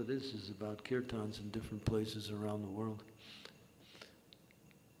magazines, all it is about kirtans in different places around the world.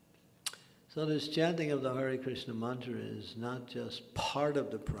 So this chanting of the Hare Krishna mantra is not just part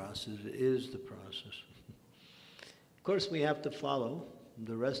of the process, it is the process. Of course, we have to follow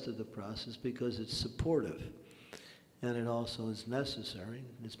the rest of the process because it's supportive, and it also is necessary.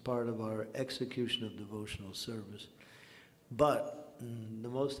 It's part of our execution of devotional service. But the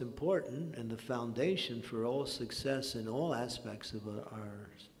most important and the foundation for all success in all aspects of our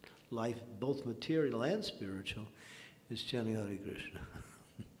life, both material and spiritual, is chanting Hare Krishna.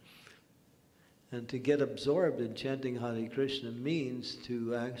 And to get absorbed in chanting Hare Krishna means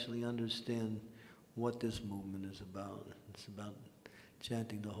to actually understand what this movement is about. It's about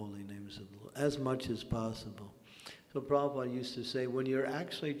chanting the holy names of the Lord as much as possible. So Prabhupada used to say, when you're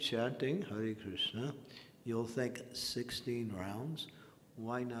actually chanting Hare Krishna, you'll think 16 rounds.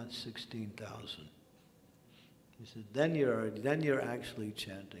 Why not 16,000? He said, then you're actually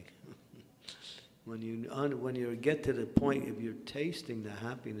chanting. When you get to the point of you're tasting the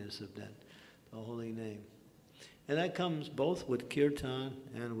happiness of that, the holy name. And that comes both with kirtan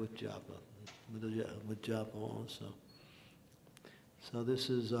and with japa, with japa also. So this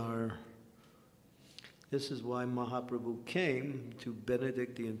is why Mahaprabhu came to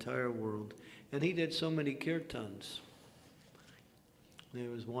benedict the entire world. And he did so many kirtans. There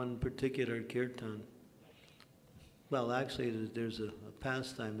was one particular kirtan. Well, actually, there's a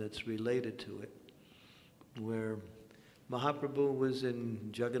pastime that's related to it, where Mahaprabhu was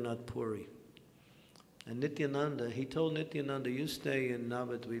in Jagannath Puri. And Nityananda, he told Nityananda, you stay in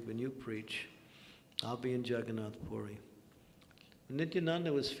Navadvip and you preach. I'll be in Jagannath Puri. And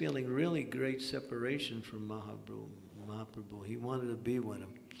Nityananda was feeling really great separation from Mahaprabhu. He wanted to be with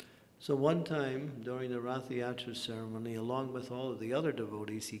him. So one time, during the Rath Yatra ceremony, along with all of the other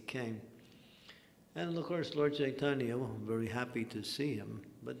devotees, he came. And of course, Lord Chaitanya, very happy to see him.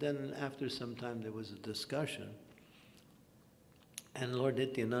 But then after some time, there was a discussion. And Lord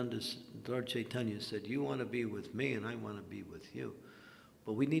Chaitanya said, you want to be with me and I want to be with you.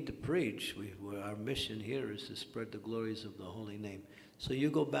 But we need to preach. Our mission here is to spread the glories of the holy name. So you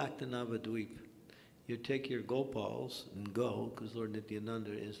go back to Navadvip. You take your Gopals and go, because Lord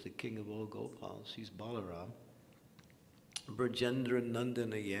Nityananda is the king of all Gopals. He's Balaram. Brajendra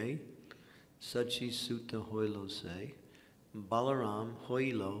Nandanaye, Sachi Sutta Hoilo Se, Balaram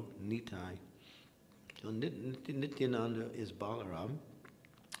Hoilo Nitai. So Nityananda is Balaram,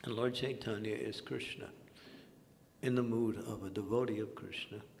 and Lord Chaitanya is Krishna, in the mood of a devotee of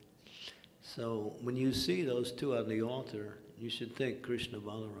Krishna. So when you see those two on the altar, you should think Krishna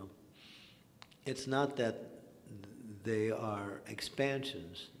Balaram. It's not that they are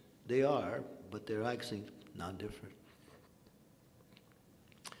expansions. They are, but they're actually non-different.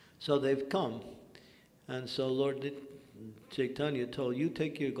 So they've come, and so Lord Chaitanya told, you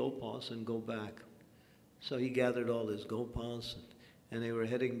take your Gopals and go back. So he gathered all his Gopals, and they were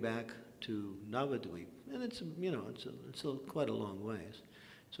heading back to Navadvip. And it's quite a long ways.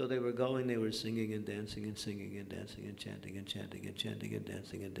 So they were going, they were singing and dancing and singing and dancing and chanting and chanting and chanting and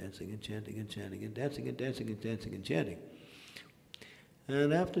dancing and dancing and chanting and chanting and dancing and dancing and dancing and chanting.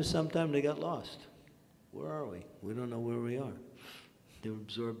 And after some time they got lost. Where are we? We don't know where we are. They were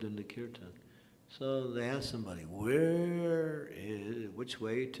absorbed in the kirtan. So they asked somebody, which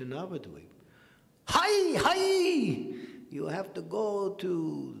way to Navadvip? Hi! You have to go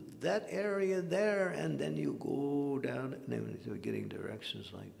to that area there, and then you go down. And they were getting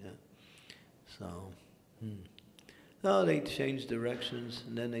directions like that. So they changed directions,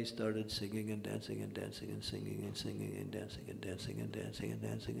 and then they started singing and dancing and dancing and singing and singing and dancing and dancing and dancing and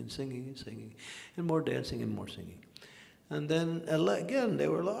dancing and singing and singing, and more dancing and more singing. And then again, they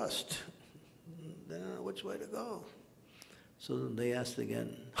were lost. They didn't know which way to go. So they asked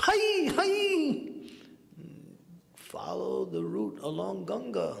again, "Hai, hai! Follow the route along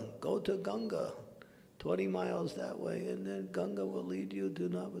Ganga. Go to Ganga, 20 miles that way, and then Ganga will lead you to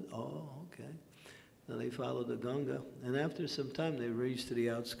Navadvip." Oh, okay. So they followed the Ganga, and after some time they reached to the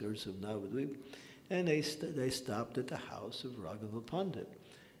outskirts of Navadvip, and they stopped at the house of Raghava Pandit.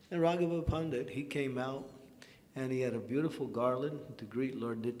 And Raghava Pandit, he came out, and he had a beautiful garland to greet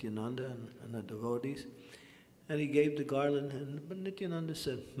Lord Nityananda and the devotees. And he gave the garland, but Nityananda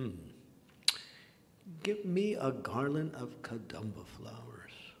said, "Give me a garland of Kadamba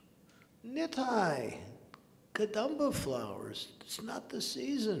flowers." "Nitai, Kadamba flowers, it's not the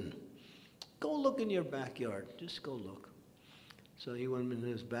season. Go look in your backyard, just go look." So he went in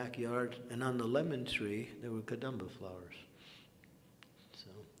his backyard, and on the lemon tree, there were Kadamba flowers. So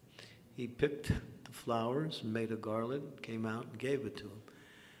he picked the flowers, made a garland, came out and gave it to him.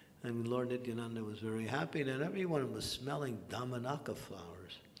 And Lord Nityananda was very happy, and everyone was smelling Damanaka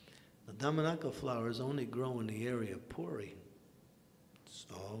flowers. The Damanaka flowers only grow in the area of Puri.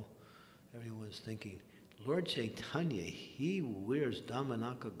 So everyone was thinking, Lord Chaitanya, he wears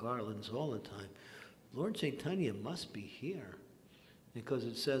Damanaka garlands all the time. Lord Chaitanya must be here. Because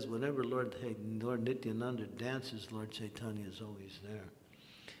it says whenever Lord Nityananda dances, Lord Chaitanya is always there.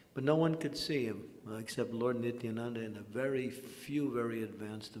 But no one could see him except Lord Nityananda and a very few very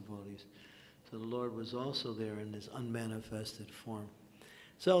advanced devotees. So the Lord was also there in this unmanifested form.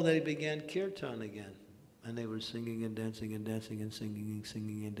 So they began kirtan again. And they were singing and dancing and dancing and singing and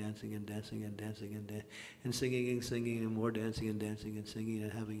singing and dancing and dancing and dancing and singing and singing and more dancing and dancing and singing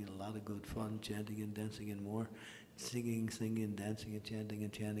and having a lot of good fun, chanting and dancing and more. Singing, singing, and dancing and chanting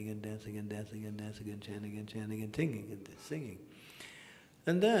and chanting and dancing and dancing and dancing and chanting and chanting and singing and singing.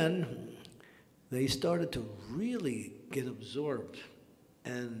 And then they started to really get absorbed,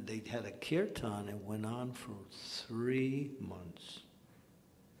 and they had a kirtan and went on for 3 months.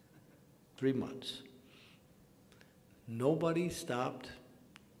 3 months. Nobody stopped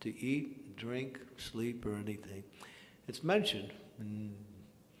to eat, drink, sleep, or anything. It's mentioned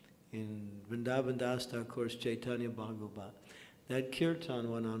in Vrindavan Das Thakur's Chaitanya Bhagavat that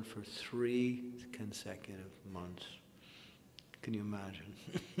kirtan went on for 3 consecutive months. Can you imagine?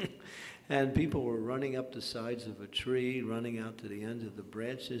 And people were running up the sides of a tree, running out to the ends of the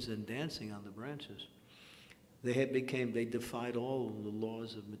branches and dancing on the branches. They defied all the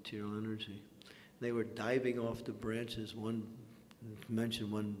laws of material energy. They were diving off the branches. One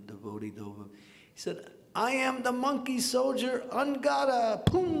devotee dove up. He said, "I am the monkey soldier, Angada."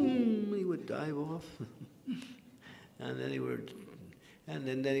 Boom! He would dive off. And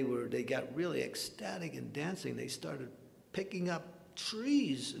then they got really ecstatic and dancing. They started picking up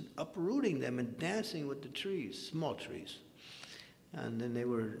trees and uprooting them and dancing with the trees, small trees. And then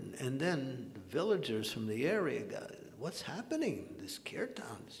the villagers from the area got, "What's happening? This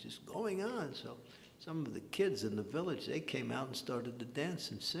kirtan is just going on." So some of the kids in the village, they came out and started to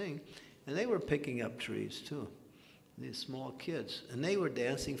dance and sing. And they were picking up trees too, these small kids. And they were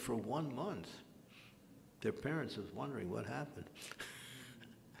dancing for 1 month. Their parents was wondering what happened.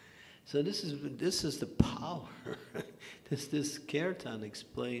 So this is the power. This kirtan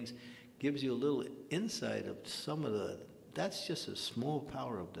gives you a little insight of that's just a small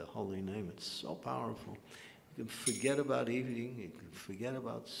power of the holy name. It's so powerful. You can forget about eating, you can forget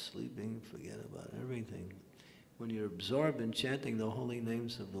about sleeping, forget about everything. When you're absorbed in chanting the holy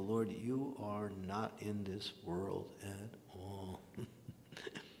names of the Lord, you are not in this world at all.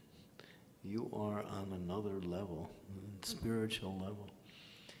 You are on another level, spiritual level.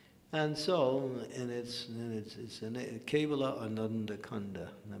 And so, it's Kevala Ananda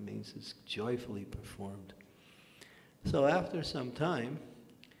Kanda. That means it's joyfully performed. So after some time,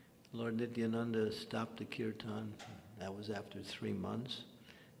 Lord Nityananda stopped the kirtan. That was after 3 months.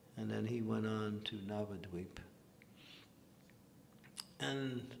 And then he went on to Navadvip.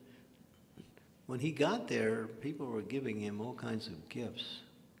 And when he got there, people were giving him all kinds of gifts.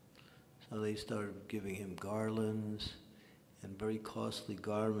 So they started giving him garlands and very costly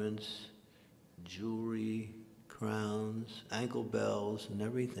garments, jewelry, crowns, ankle bells, and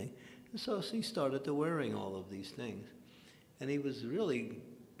everything. And so he started to wearing all of these things. And he was really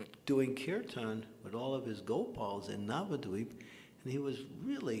doing kirtan with all of his gopals in Navadvip, and he was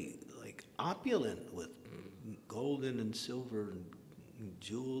really like opulent with golden and silver and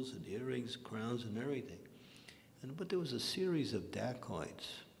jewels and earrings, crowns and everything. But there was a series of dacoits.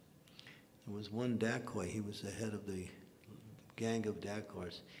 There was one dacoit, he was the head of the gang of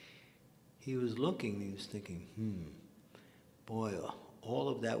dacoits. He was looking, he was thinking, boy, all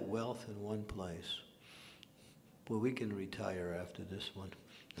of that wealth in one place. well, we can retire after this one.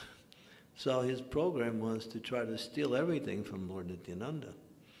 So his program was to try to steal everything from Lord Nityananda.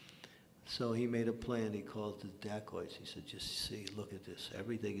 So he made a plan. He called the dacoits. He said, just see, look at this.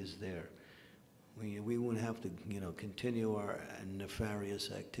 Everything is there. We wouldn't have to, continue our nefarious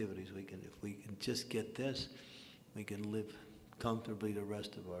activities. If we can just get this, we can live comfortably the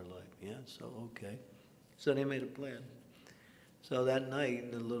rest of our life. Yeah, so okay. So they made a plan. So that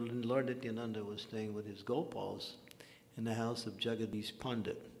night, Lord Nityananda was staying with his Gopals in the house of Jagadish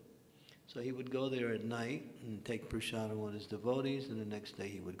Pandit. So he would go there at night and take prasadam with his devotees, and the next day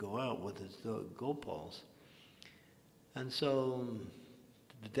he would go out with his Gopals. And so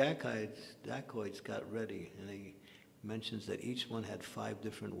the dacoits got ready, and he mentions that each one had 5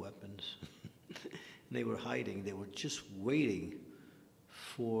 different weapons. And they were hiding. They were just waiting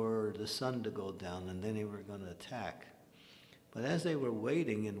for the sun to go down, and then they were going to attack. But as they were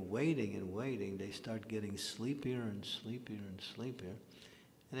waiting and waiting and waiting, they started getting sleepier and sleepier and sleepier.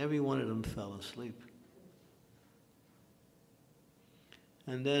 And every one of them fell asleep.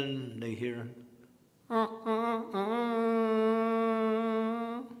 And then they hear,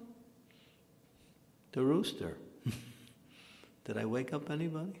 the rooster. Did I wake up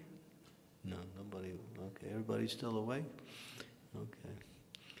anybody? No, nobody. Okay, everybody's still awake? Okay.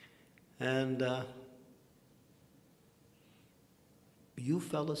 And you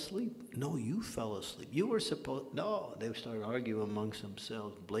fell asleep. No, you fell asleep. You were supposed... No, they started arguing amongst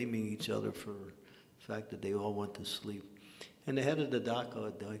themselves, blaming each other for the fact that they all went to sleep. And the head of the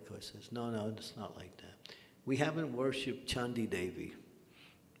dacoit says, no, it's not like that. We haven't worshipped Chandi Devi.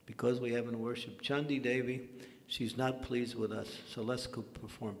 Because we haven't worshipped Chandi Devi, she's not pleased with us. So let's go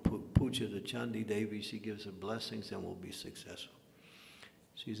perform puja to Chandi Devi. She gives her blessings and we'll be successful.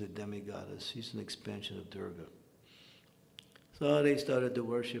 She's a demigoddess. She's an expansion of Durga. So they started to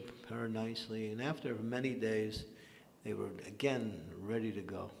worship her nicely, and after many days, they were again ready to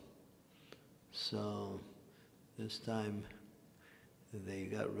go. So this time they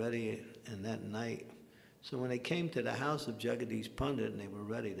got ready, and that night, so when they came to the house of Jagadish Pandit and they were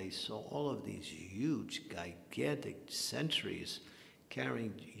ready, they saw all of these huge, gigantic sentries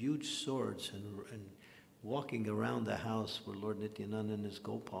carrying huge swords and walking around the house where Lord Nityananda and his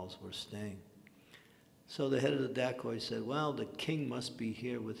Gopals were staying. So the head of the dacoit said, well, the king must be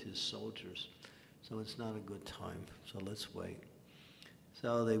here with his soldiers, so it's not a good time, so let's wait.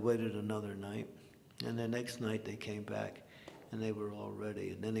 So they waited another night, and the next night they came back, and they were all ready.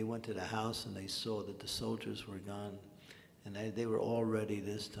 And then they went to the house, and they saw that the soldiers were gone, and they were all ready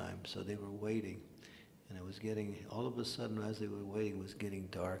this time, so they were waiting. And it was getting, all of a sudden, as they were waiting, it was getting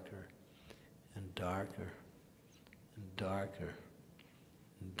darker and darker and darker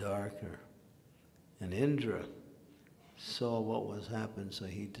and darker. And Indra saw what was happening, so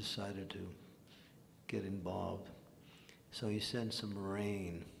he decided to get involved. So he sent some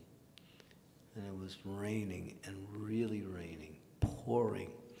rain, and it was raining, and really raining,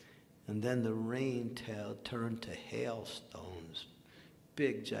 pouring. And then the rain turned to hailstones.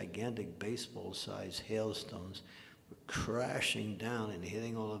 Big, gigantic, baseball-sized hailstones were crashing down and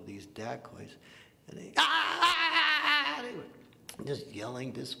hitting all of these dacoits. And they were just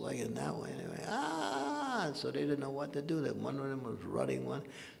yelling this way and that way. Anyway, so they didn't know what to do. One of them was running one.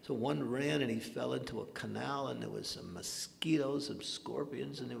 So one ran and he fell into a canal, and there was some mosquitoes, some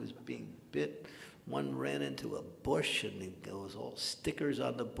scorpions, and it was being bit. One ran into a bush, and there was all stickers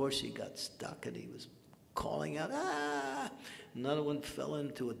on the bush. He got stuck, and he was calling out, ah! Another one fell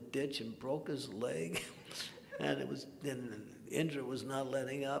into a ditch and broke his leg. And Indra was not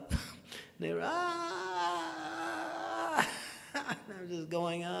letting up. They were, it was just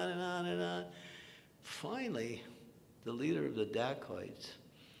going on and on and on. Finally, the leader of the dacoits,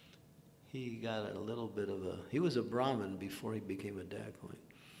 he got a little bit of he was a Brahmin before he became a dacoit.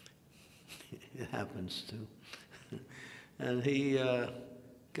 It happens too. And he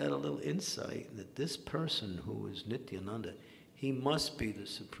got a little insight that this person who was Nityananda, he must be the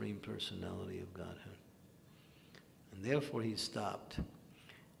Supreme Personality of Godhead. And therefore he stopped.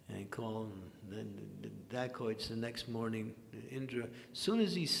 And he called, and then the dacoits the next morning, Indra, as soon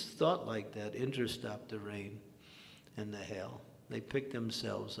as he thought like that, Indra stopped the rain and the hail. They picked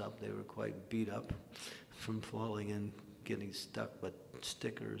themselves up. They were quite beat up from falling and getting stuck with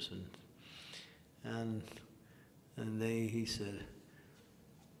stickers. And he said,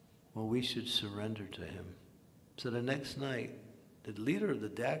 well, we should surrender to him. So the next night, the leader of the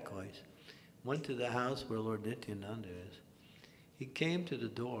dacoits went to the house where Lord Nityananda is. He came to the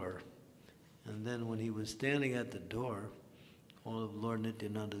door, and then when he was standing at the door, all of Lord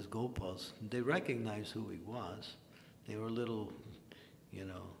Nityananda's Gopals, they recognized who he was. They were a little,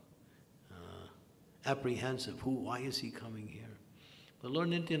 apprehensive. Why is he coming here? But Lord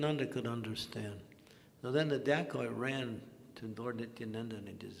Nityananda could understand. So then the dacoit ran to Lord Nityananda and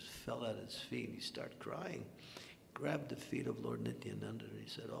he just fell at his feet. He started crying, grabbed the feet of Lord Nityananda and he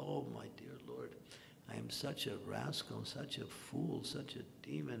said, "Oh, my dear Lord, I am such a rascal, such a fool, such a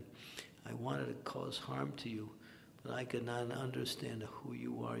demon. I wanted to cause harm to you, but I could not understand who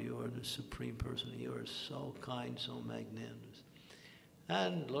you are. You are the Supreme Person. You are so kind, so magnanimous."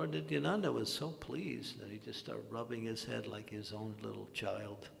 And Lord Nityananda was so pleased that he just started rubbing his head like his own little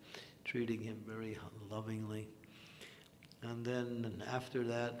child, treating him very lovingly. And then after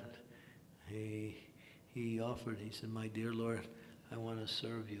that, he said, "My dear Lord, I want to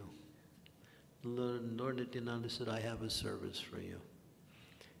serve you." Lord Nityananda said, "I have a service for you.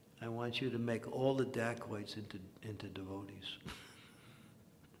 I want you to make all the dacoits into devotees."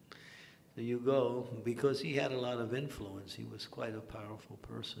 So you go, because he had a lot of influence, he was quite a powerful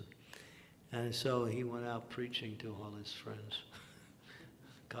person. And so he went out preaching to all his friends,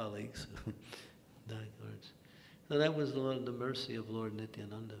 colleagues, dacoits. So that was the mercy of Lord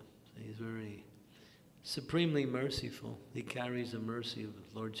Nityananda. He's very supremely merciful. He carries the mercy of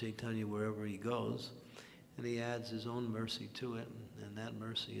Lord Chaitanya wherever he goes, and he adds his own mercy to it, and that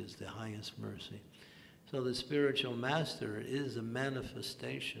mercy is the highest mercy. So the spiritual master is a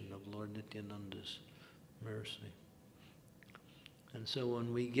manifestation of Lord Nityananda's mercy. And so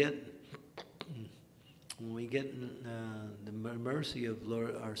when we get the mercy of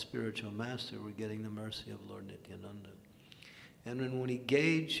Lord, our spiritual master, we're getting the mercy of Lord Nityananda. And when we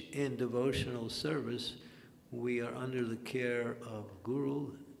engage in devotional service, we are under the care of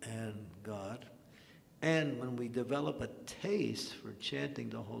Guru and God. And when we develop a taste for chanting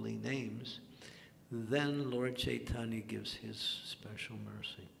the holy names, then Lord Chaitanya gives his special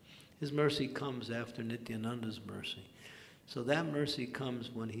mercy. His mercy comes after Nityananda's mercy. So that mercy comes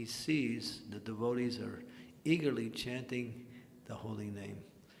when he sees the devotees are eagerly chanting the holy name.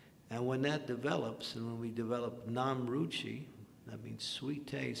 And when that develops, and when we develop nam ruchi, that means sweet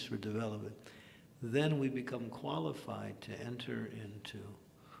taste for development, then we become qualified to enter into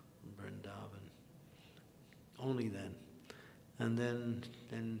Vrindavan. Only then. And then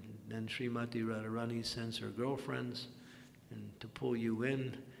Srimati Radharani sends her girlfriends to pull you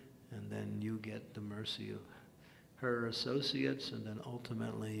in, and then you get the mercy of her associates, and then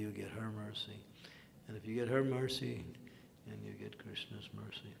ultimately you get her mercy. And if you get her mercy, then you get Krishna's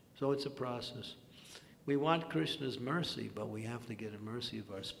mercy. So it's a process. We want Krishna's mercy, but we have to get the mercy of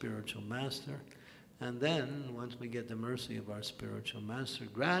our spiritual master. And then, once we get the mercy of our spiritual master,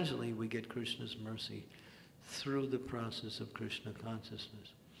 gradually we get Krishna's mercy through the process of Krishna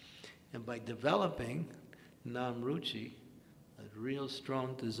consciousness. And by developing Nam Ruchi, a real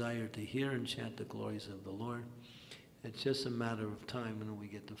strong desire to hear and chant the glories of the Lord, it's just a matter of time when we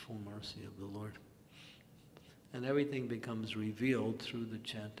get the full mercy of the Lord. And everything becomes revealed through the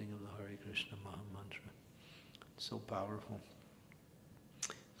chanting of the Hare Krishna Maha Mantra. It's so powerful.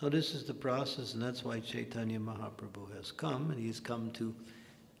 So this is the process, and that's why Chaitanya Mahaprabhu has come, and he's come to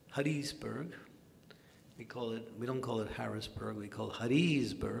Harrisburg. We don't call it Harrisburg, we call it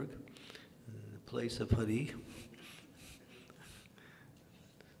Harrisburg, the place of Hari.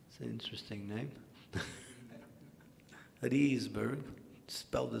 It's an interesting name. Harrisburg,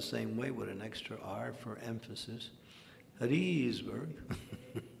 spelled the same way with an extra R for emphasis. Harrisburg.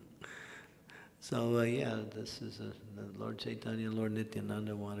 So this is the Lord Chaitanya and Lord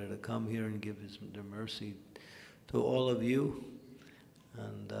Nityananda wanted to come here and give their mercy to all of you.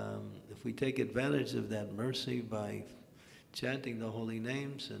 And if we take advantage of that mercy by chanting the holy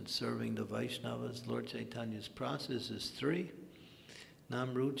names and serving the Vaishnavas, Lord Chaitanya's process is 3.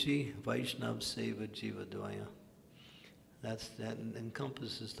 Nam Ruchi, Vaishnav Seva Jiva Dvaya. That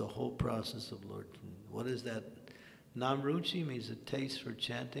encompasses the whole process of Lord. What is that? Nam Ruchi means a taste for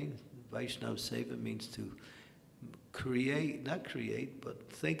chanting. Vaishnav Seva means to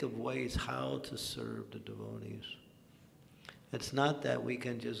but think of ways how to serve the devotees. It's not that we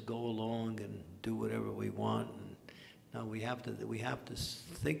can just go along and do whatever we want. No, we have to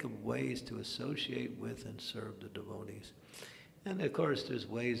think of ways to associate with and serve the devotees. And of course, there's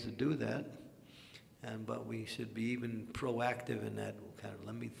ways to do that. But we should be even proactive in that kind of,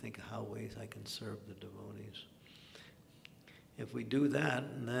 let me think of how ways I can serve the devotees. If we do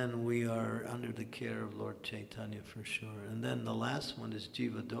that, then we are under the care of Lord Chaitanya for sure. And then the last one is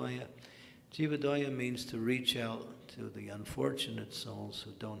Jivadoya. Jivadoya means to reach out to the unfortunate souls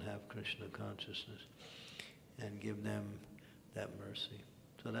who don't have Krishna consciousness and give them that mercy.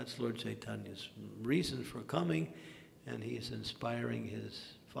 So that's Lord Chaitanya's reason for coming, and he is inspiring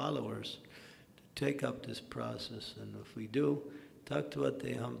his followers to take up this process. And if we do,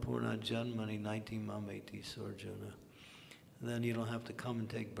 Taktvate Purna Janmani Naiti Mameti Sarjuna. Then you don't have to come and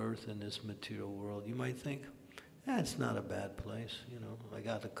take birth in this material world. You might think, it's not a bad place. I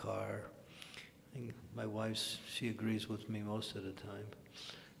got a car. My wife, she agrees with me most of the time.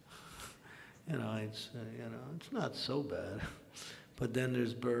 It's not so bad. But then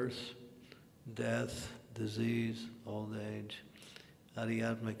there's birth, death, disease, old age,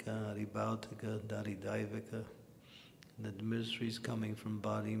 Ariyatmika, Aribhautika, Daridaivika. The miseries coming from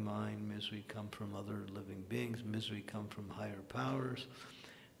body, mind, misery come from other living beings, misery come from higher powers,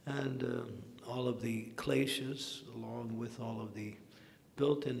 and all of the kleshas, along with all of the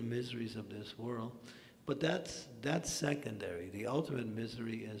built-in miseries of this world. But that's secondary. The ultimate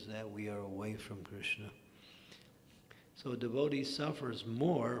misery is that we are away from Krishna. So a devotee suffers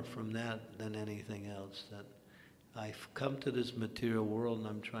more from that than anything else. That I've come to this material world and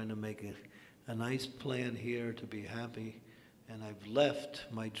I'm trying to make a nice plan here to be happy, and I've left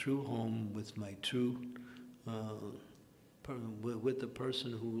my true home with my true, with the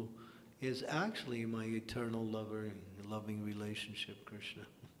person who is actually my eternal loving relationship, Krishna.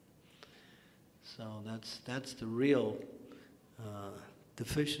 So that's the real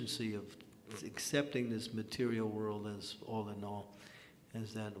deficiency of accepting this material world as all in all,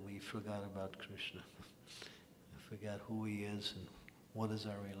 is that we forgot about Krishna. We forgot who he is and what is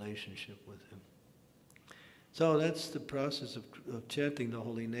our relationship with him. So that's the process of chanting the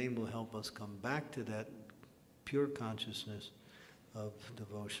holy name will help us come back to that pure consciousness of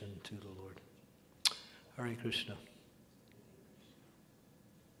devotion to the Lord. Hare Krishna.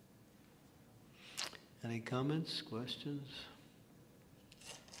 Any comments, questions?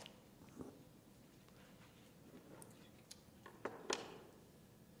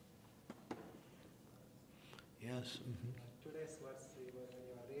 Yes. Mm-hmm. Today's verse, when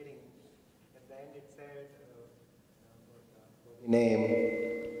you are reading, at the end it said about the name,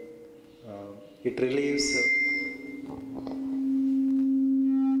 it relieves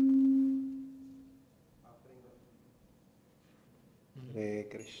Hare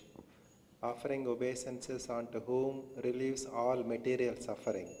Krishna. Offering obeisances unto whom relieves all material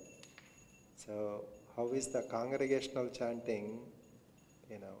suffering. So, how is the congregational chanting,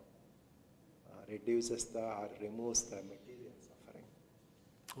 reduces or removes the material suffering?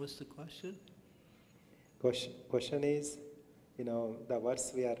 What's the question? Question is, the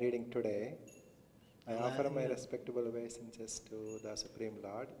verse we are reading today, I offer my respectable obeisances to the Supreme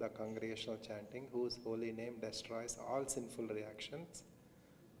Lord, the congregational chanting, whose holy name destroys all sinful reactions,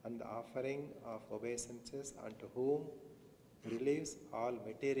 and the offering of obeisances unto whom relieves all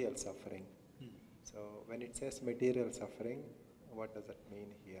material suffering. So when it says material suffering, what does it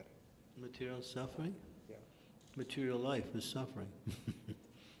mean here? Material suffering? Yeah. Material life is suffering.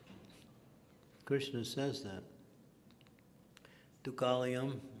 Krishna says that.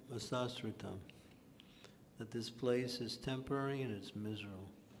 Dukkhalayam asasritam. That this place is temporary and it's miserable.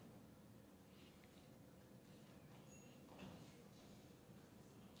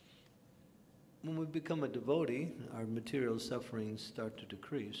 When we become a devotee, our material sufferings start to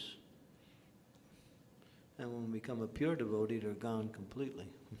decrease. And when we become a pure devotee, they're gone completely.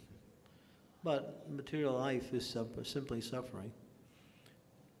 But material life is simply suffering.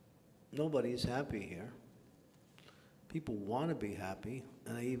 Nobody's happy here. People want to be happy,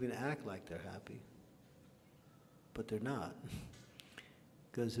 and they even act like they're happy. But they're not.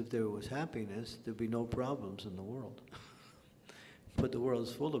 Because if there was happiness, there'd be no problems in the world. But the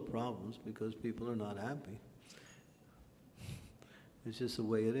world's full of problems because people are not happy. It's just the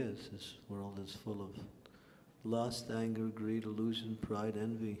way it is. This world is full of lust, anger, greed, illusion, pride,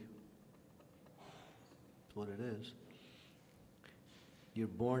 envy. That's what it is. You're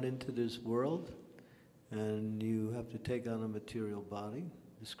born into this world and you have to take on a material body.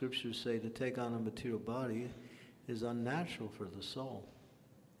 The scriptures say to take on a material body is unnatural for the soul.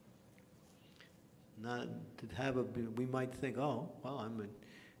 Not to have we might think,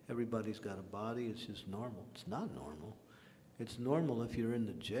 everybody's got a body, it's just normal. It's not normal. It's normal if you're in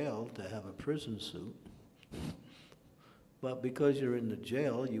the jail to have a prison suit. But because you're in the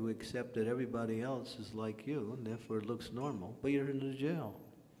jail, you accept that everybody else is like you, and therefore it looks normal. But you're in the jail.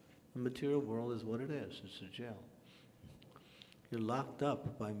 The material world is what it is. It's a jail. You're locked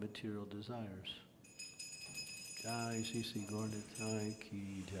up by material desires. Jai Sisi Gornitai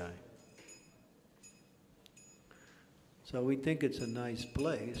Ki Jai. So we think it's a nice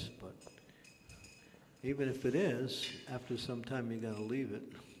place, but even if it is, after some time you got to leave it.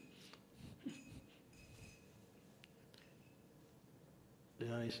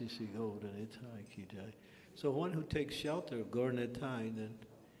 So one who takes shelter of Gornitai, then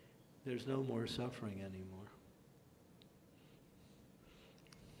there's no more suffering anymore.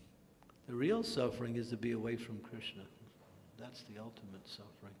 The real suffering is to be away from Krishna. That's the ultimate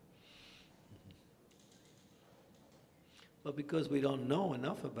suffering. But because we don't know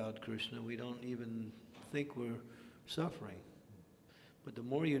enough about Krishna, we don't even think we're suffering. But the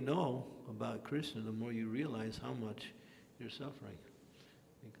more you know about Krishna, the more you realize how much you're suffering.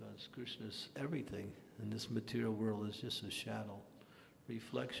 Because Krishna's everything, and this material world is just a shadow,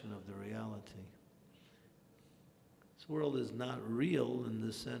 reflection of the reality. This world is not real in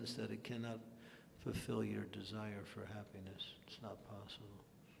the sense that it cannot fulfill your desire for happiness. It's not possible.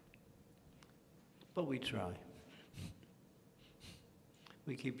 But we try.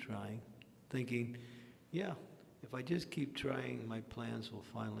 We keep trying, thinking, yeah, if I just keep trying, my plans will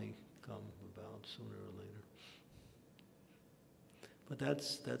finally come about sooner or later. But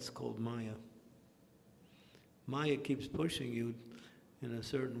that's called Maya. Maya keeps pushing you in a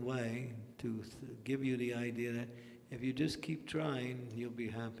certain way to give you the idea that if you just keep trying, you'll be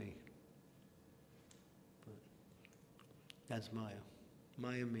happy. But that's Maya.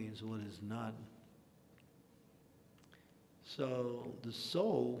 Maya means what is not. So the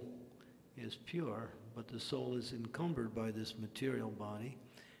soul is pure, but the soul is encumbered by this material body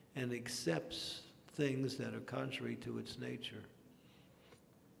and accepts things that are contrary to its nature.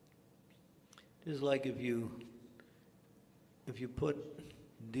 Just like if you put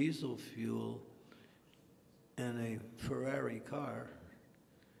diesel fuel in a Ferrari car,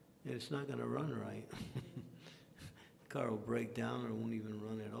 it's not going to run right. The car will break down or it won't even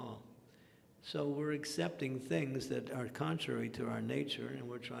run at all. So we're accepting things that are contrary to our nature, and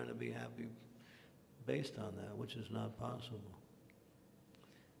we're trying to be happy based on that, which is not possible.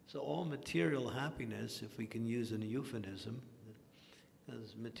 So all material happiness, if we can use a euphemism,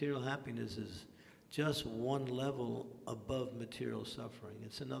 because material happiness is just one level above material suffering.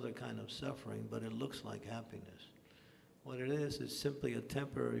 It's another kind of suffering, but it looks like happiness. What it is simply a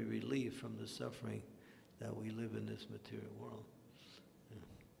temporary relief from the suffering that we live in this material world.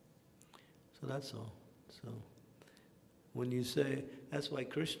 So that's all. So when you say, that's why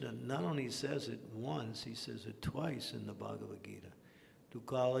Krishna not only says it once, he says it twice in the Bhagavad Gita.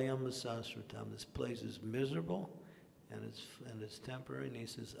 Dukalayam asasratam. This place is miserable and it's temporary, and he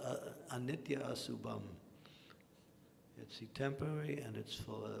says anitya asubham. It's temporary and it's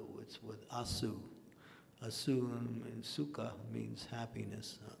with asu. Asu and sukha means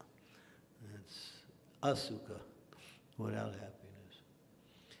happiness. It's asukha, without happiness.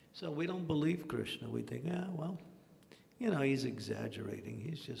 So we don't believe Krishna. We think, well, he's exaggerating.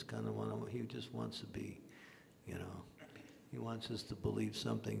 He's just kind of he just wants to be, he wants us to believe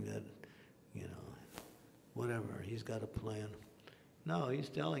something that, whatever, he's got a plan. No, he's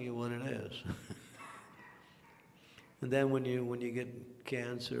telling you what it is. And then when you get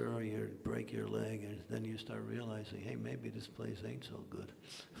cancer or you break your leg, and then you start realizing, hey, maybe this place ain't so good.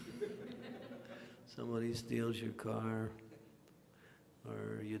 Somebody steals your car,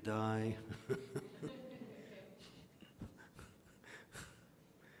 or you die.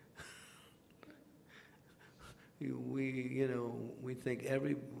 We think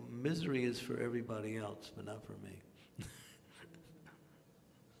every misery is for everybody else, but not for me.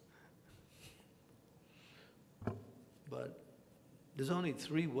 But there's only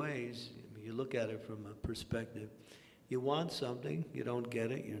three ways you look at it from a perspective. You want something, you don't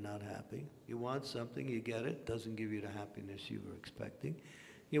get it, you're not happy. You want something, you get it, doesn't give you the happiness you were expecting.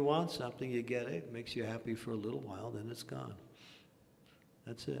 You want something, you get it, makes you happy for a little while, then it's gone.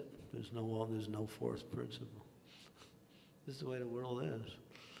 That's it. There's no fourth principle. This is the way the world is.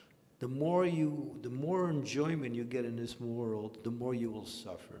 The more enjoyment you get in this world, the more you will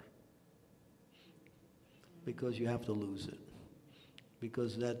suffer. Because you have to lose it.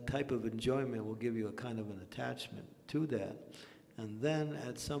 Because that type of enjoyment will give you a kind of an attachment to that. And then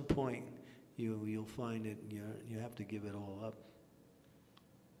at some point, you'll find it, you have to give it all up.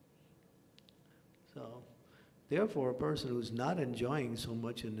 So, therefore, a person who's not enjoying so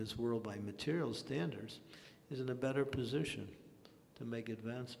much in this world by material standards is in a better position to make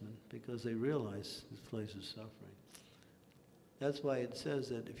advancement, because they realize this place is suffering. That's why it says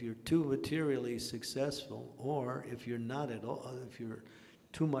that if you're too materially successful, or if you're not at all, if you're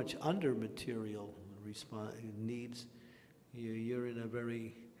too much under material needs, you're in a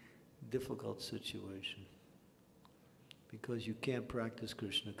very difficult situation, because you can't practice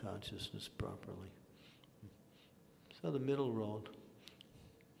Krishna consciousness properly. So the middle road.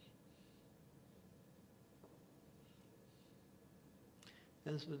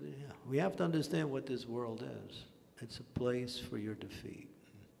 We have to understand what this world is. It's a place for your defeat.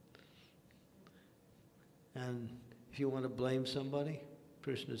 And if you want to blame somebody,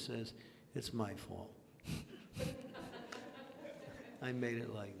 Krishna says, it's my fault. I made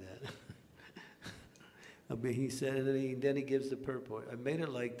it like that. I mean, he said, and then he gives the purport. I made it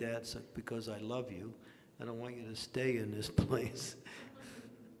like that because I love you. I don't want you to stay in this place.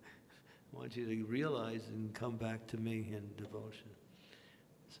 I want you to realize and come back to me in devotion.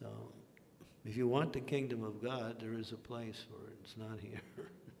 So, if you want the kingdom of God, there is a place for it. It's not here.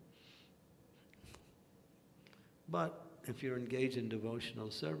 But if you're engaged in devotional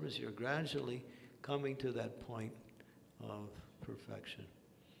service, you're gradually coming to that point of perfection.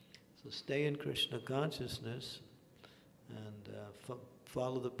 So stay in Krishna consciousness and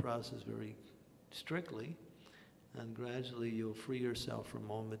follow the process very strictly, and gradually you'll free yourself from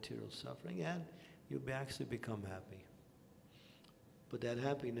all material suffering and you'll actually become happy. But that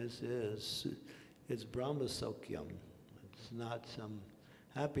happiness it's Brahma Sokyam. It's not some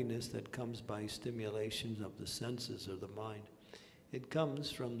happiness that comes by stimulations of the senses or the mind. It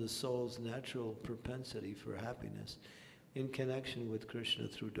comes from the soul's natural propensity for happiness in connection with Krishna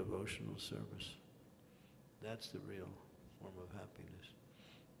through devotional service. That's the real form of happiness.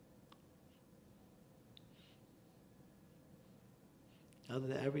 Other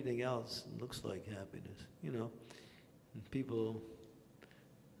than everything else looks like happiness, you know. And people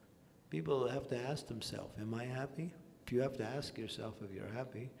have to ask themselves, am I happy? If you have to ask yourself if you're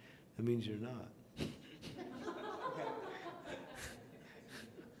happy, that means you're not.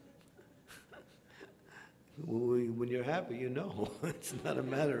 When you're happy, you know. It's not a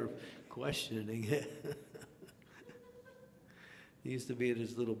matter of questioning it. There used to be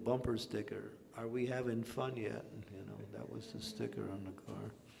this little bumper sticker, "Are we having fun yet?" You know, that was the sticker on the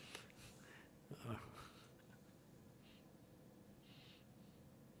car. Yeah.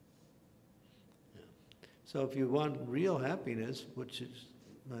 So if you want real happiness, which is,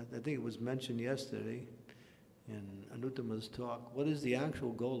 I think it was mentioned yesterday in Anuttama's talk, what is the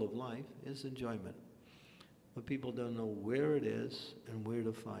actual goal of life is enjoyment. But people don't know where it is and where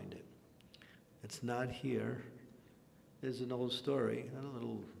to find it. It's not here. There's an old story, a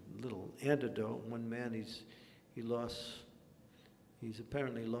little anecdote. One man, he's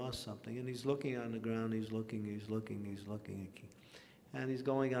apparently lost something, and he's looking on the ground. He's looking, and he's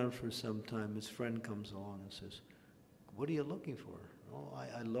going on for some time. His friend comes along and says, "What are you looking for?" "Oh,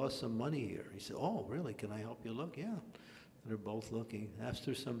 I lost some money here." He said, "Oh, really? Can I help you look?" "Yeah." And they're both looking.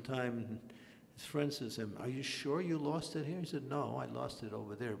 After some time, his friend says to him, "Are you sure you lost it here?" He said, "No, I lost it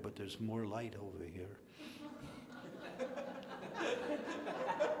over there, but there's more light over here."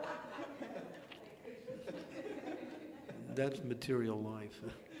 That's material life.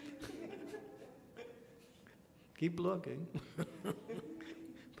 Keep looking,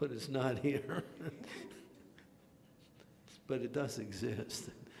 but it's not here. But it does exist.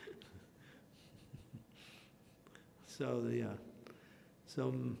 So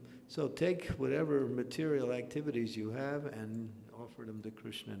take whatever material activities you have and offer them to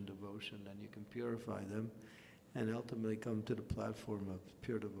Krishna in devotion, and you can purify them and ultimately come to the platform of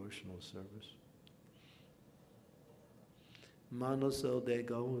pure devotional service. Manaso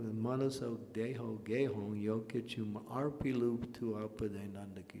deho gehong yokichum arpilup tu apade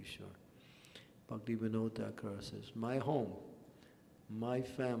nandakishore. Bhaktivinoda Thakur says, my home, my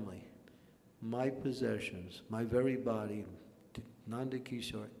family, my possessions, my very body, Nanda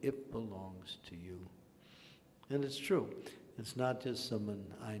Kishore, it belongs to you. And it's true. It's not just some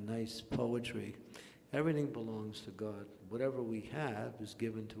nice poetry. Everything belongs to God. Whatever we have is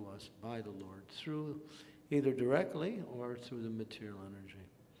given to us by the Lord through either directly or through the material energy.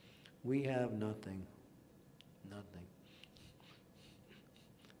 We have nothing. Nothing.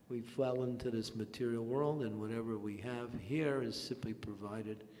 We fell into this material world, and whatever we have here is simply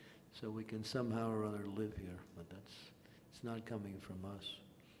provided so we can somehow or other live here. But it's not coming from us.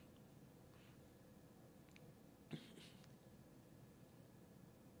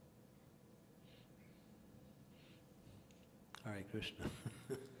 Hare Krishna.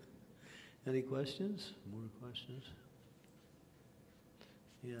 Any questions? More questions?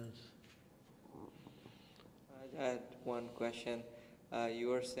 Yes. I had one question. You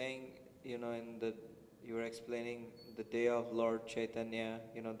were saying, you were explaining the day of Lord Chaitanya,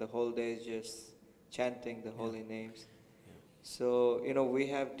 the whole day is just chanting the holy names. Yeah. So, we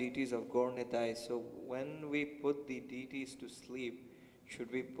have deities of Gaur Nitai. So when we put the deities to sleep,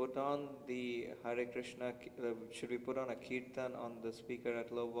 should we put on the Hare Krishna, should we put on a kirtan on the speaker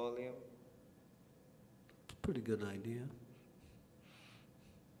at low volume? Pretty good idea.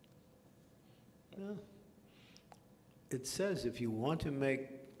 Yeah. It says if you want to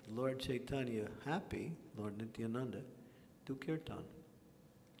make Lord Chaitanya happy, Lord Nityananda, do kirtan.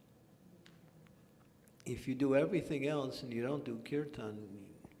 If you do everything else and you don't do kirtan,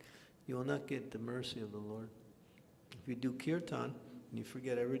 you will not get the mercy of the Lord. If you do kirtan and you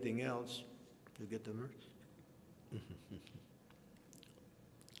forget everything else, you'll get the mercy.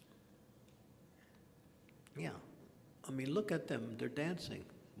 Yeah. I mean, look at them. They're dancing.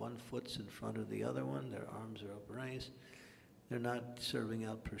 One foot's in front of the other one. Their arms are upraised. They're not serving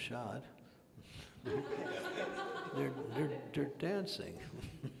out prasad. they're dancing.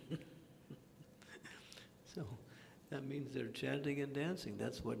 So that means they're chanting and dancing.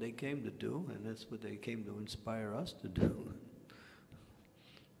 That's what they came to do, and that's what they came to inspire us to do.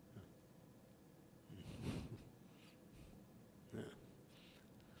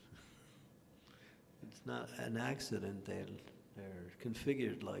 It's not an accident. They're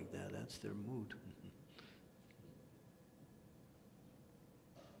configured like that. That's their mood.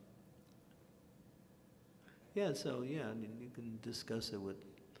 Yeah, so yeah, I mean, you can discuss it with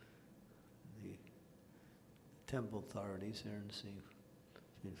the temple authorities there and see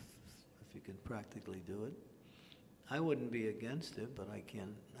if you can practically do it. I wouldn't be against it, but I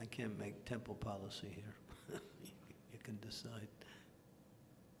can't make temple policy here. You can decide.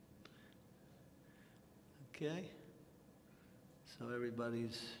 Okay? So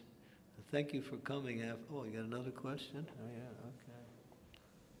everybody's, thank you for coming. Oh, you got another question? Oh yeah, okay.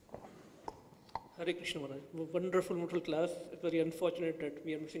 Hare Krishna Maharaj. Wonderful, wonderful class. It's very unfortunate that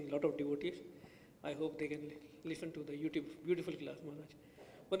we are missing a lot of devotees. I hope they can listen to the YouTube. Beautiful class, Maharaj.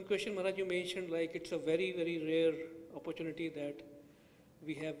 One question, Maharaj, you mentioned like it's a very, very rare opportunity that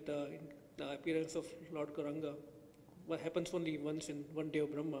we have the appearance of Lord Gauranga. What happens only once in one day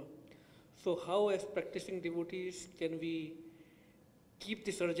of Brahma. So how, as practicing devotees, can we keep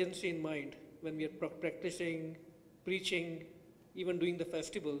this urgency in mind when we are practicing, preaching, even doing the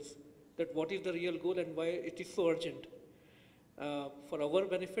festivals, that what is the real goal and why it is so urgent for our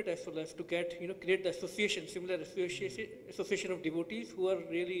benefit, as well as to get, create the association, similar association of devotees who are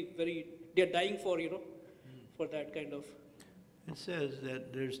really they are dying for, for that kind of. It says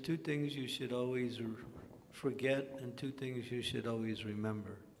that there's two things you should always forget and two things you should always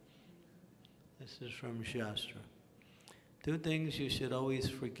remember. This is from Shastra. Two things you should always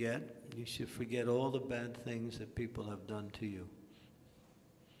forget. You should forget all the bad things that people have done to you.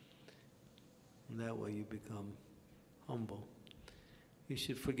 And that way you become humble. You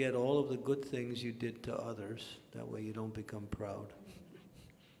should forget all of the good things you did to others. That way you don't become proud.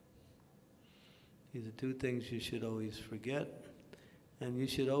 These are two things you should always forget. And you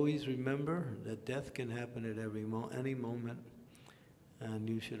should always remember that death can happen at any moment. And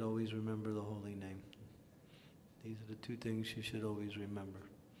you should always remember the holy name. These are the two things you should always remember.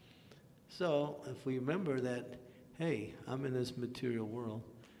 So, if we remember that, hey, I'm in this material world,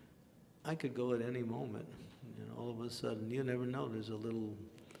 I could go at any moment. All of a sudden, you never know, there's a little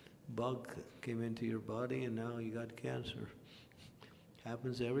bug came into your body and now you got cancer.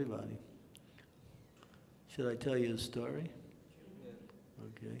 Happens to everybody. Should I tell you a story? Yeah.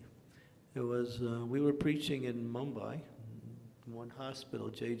 Okay. It was, we were preaching in Mumbai, one hospital,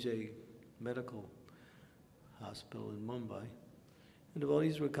 JJ Medical Hospital in Mumbai. And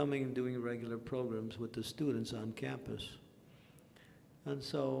devotees were coming and doing regular programs with the students on campus. And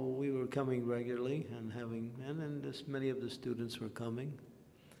so we were coming regularly and then many of the students were coming.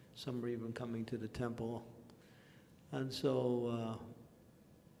 Some were even coming to the temple. And so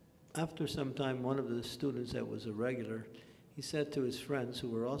after some time, one of the students that was a regular, he said to his friends who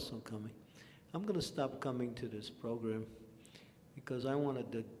were also coming, I'm going to stop coming to this program because I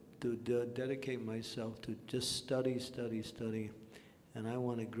wanted to dedicate myself to just study, and I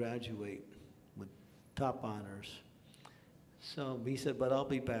want to graduate with top honors. So he said, but I'll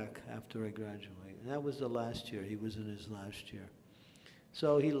be back after I graduate. And that was the last year. He was in his last year.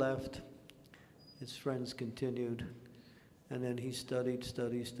 So he left. His friends continued. And then he studied.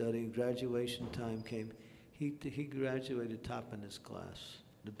 Graduation time came. He graduated top in his class,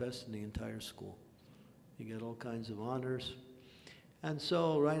 the best in the entire school. He got all kinds of honors. And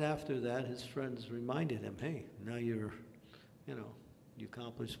so right after that, his friends reminded him, hey, now you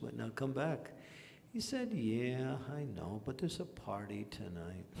accomplished what, now come back. He said, yeah, I know, but there's a party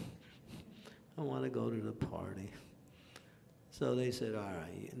tonight. I want to go to the party. So they said, all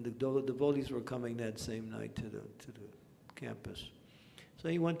right. And the devotees were coming that same night to the campus. So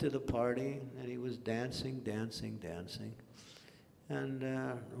he went to the party, and he was dancing. And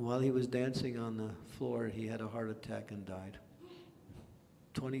while he was dancing on the floor, he had a heart attack and died.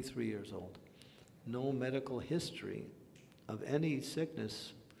 23 years old. No medical history of any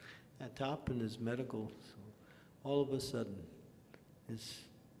sickness at top in his medical. So all of a sudden, it's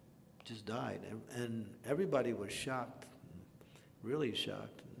just died. And everybody was shocked, really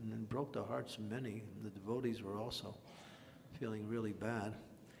shocked, and it broke the hearts of many. The devotees were also feeling really bad.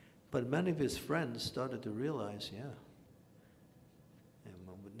 But many of his friends started to realize, yeah, and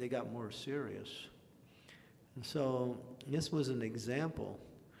they got more serious. So this was an example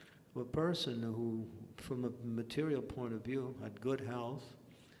of a person who, from a material point of view, had good health,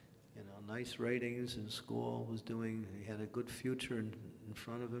 nice ratings in school, he had a good future in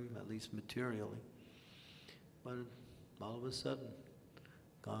front of him, at least materially. But all of a sudden,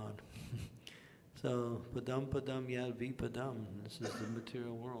 gone. So, padam padam yad vipadam, this is the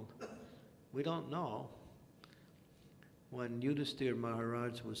material world. We don't know. When Yudhisthira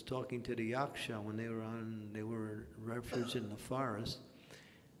Maharaj was talking to the Yaksha when they were refuge in the forest,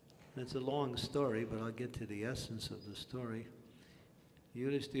 it's a long story, but I'll get to the essence of the story.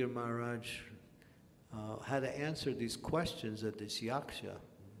 Yudhisthira Maharaj had to answer these questions that this Yaksha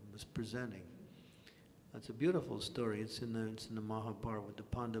was presenting. It's a beautiful story. It's in the Mahabharata, with the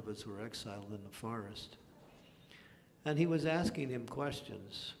Pandavas who were exiled in the forest. And he was asking him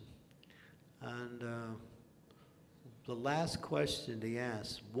questions. And the last question he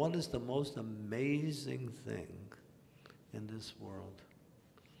asked, what is the most amazing thing in this world?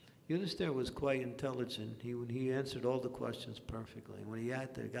 Yudhisthira was quite intelligent. He answered all the questions perfectly. When he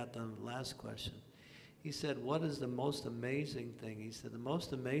got to the last question, he said, what is the most amazing thing? He said, the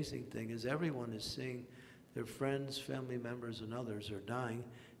most amazing thing is everyone is seeing their friends, family members, and others are dying,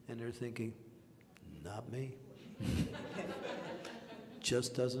 and they're thinking, not me.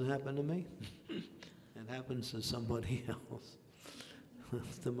 Just doesn't happen to me. It happens to somebody else.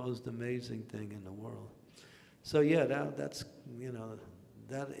 It's the most amazing thing in the world. So yeah, that's,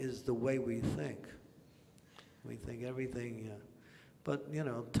 that is the way we think. We think everything, but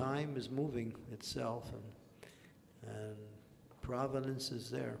time is moving itself, and providence is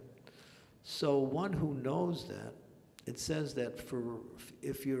there. So one who knows that, it says that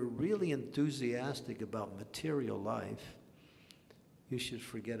if you're really enthusiastic about material life, you should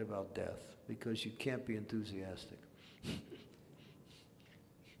forget about death, because you can't be enthusiastic.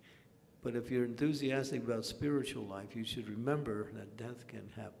 But if you're enthusiastic about spiritual life, you should remember that death can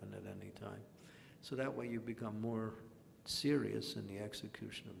happen at any time. So that way you become more serious in the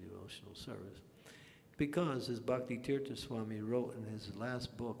execution of devotional service. Because, as Bhakti Tirtha Swami wrote in his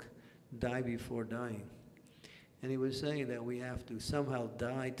last book, Die Before Dying, and he was saying that we have to somehow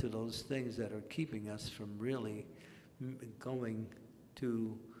die to those things that are keeping us from really going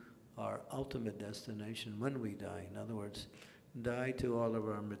to our ultimate destination when we die. In other words, die to all of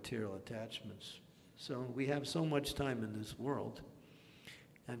our material attachments. So we have so much time in this world,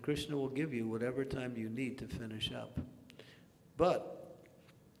 and Krishna will give you whatever time you need to finish up. But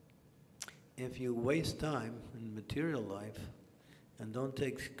if you waste time in material life and don't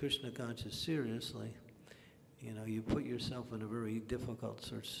take Krishna consciousness seriously, you put yourself in a very difficult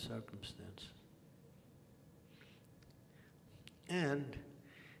circumstance. And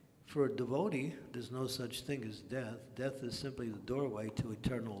for a devotee, there's no such thing as death. Death is simply the doorway to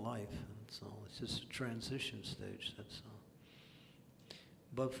eternal life. That's all. It's just a transition stage, that's all.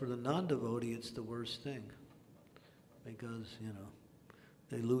 But for the non-devotee, it's the worst thing. Because,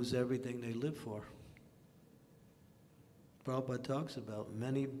 they lose everything they live for. Prabhupada talks about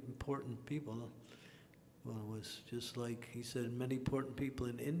many important people. Well, it was just like he said, many important people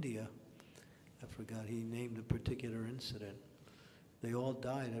in India. I forgot, he named a particular incident. They all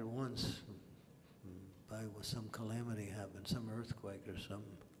died at once by some calamity happened, some earthquake or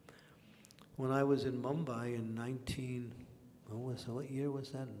something. When I was in Mumbai in what year was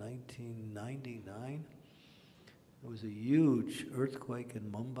that? 1999? There was a huge earthquake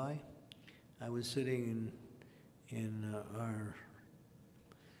in Mumbai. I was sitting in our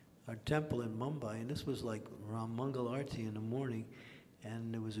temple in Mumbai, and this was like around Mangal Arati in the morning,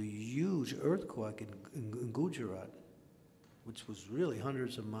 and there was a huge earthquake in Gujarat, which was really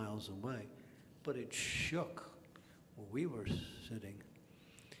hundreds of miles away, but it shook where we were sitting.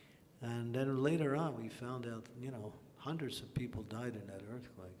 And then later on, we found out, hundreds of people died in that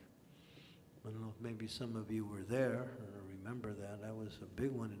earthquake. I don't know if maybe some of you were there or remember that. That was a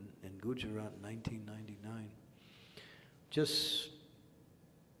big one in Gujarat in 1999. Just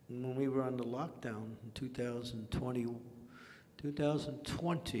when we were on the lockdown in 2020,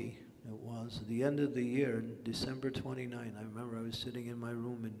 it was, at the end of the year, December 29, I remember I was sitting in my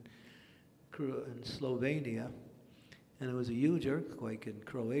room in Slovenia, and there was a huge earthquake in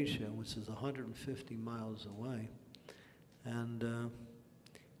Croatia, which is 150 miles away. And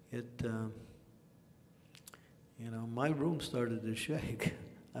my room started to shake.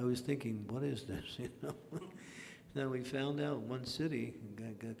 I was thinking, what is this, Then we found out one city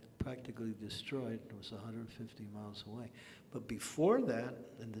got practically destroyed. It was 150 miles away. But before that,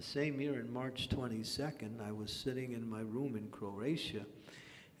 in the same year, in March 22nd, I was sitting in my room in Croatia,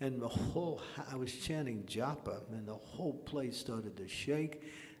 and I was chanting japa, and the whole place started to shake,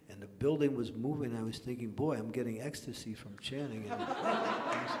 And the building was moving. I was thinking, boy, I'm getting ecstasy from chanting. And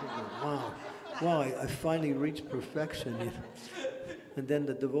I was thinking, wow, I finally reached perfection. You know? And then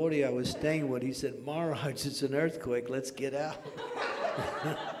the devotee I was staying with, he said, Maharaj, it's an earthquake, let's get out.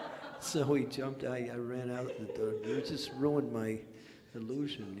 So we jumped, I ran out the door. It just ruined my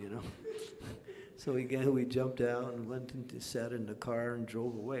illusion, you know. So again, we jumped out and went and sat in the car and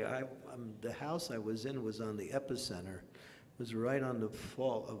drove away. The house I was in was on the epicenter. It was right on the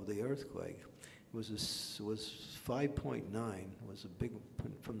fault of the earthquake. It was 5.9. It was a big,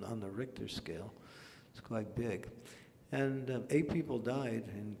 on the Richter scale. It's quite big. And 8 people died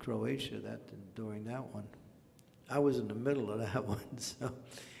in Croatia during that one. I was in the middle of that one, so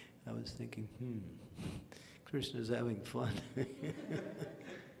I was thinking, Krishna's having fun.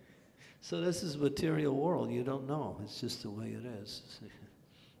 So this is material world. You don't know. It's just the way it is.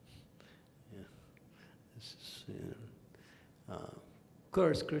 Yeah. This is, of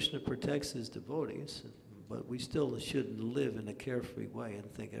course, Krishna protects his devotees, but we still shouldn't live in a carefree way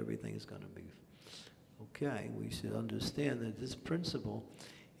and think everything is going to be okay. We should understand that this principle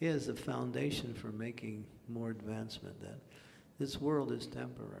is the foundation for making more advancement, that this world is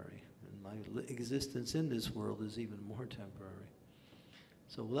temporary, and my existence in this world is even more temporary.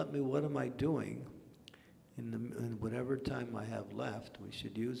 So what am I doing in whatever time I have left? We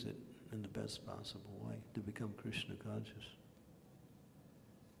should use it in the best possible way to become Krishna conscious.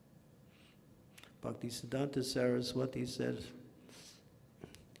 Bhaktisiddhanta Saraswati says,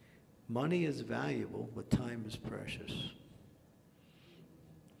 money is valuable, but time is precious.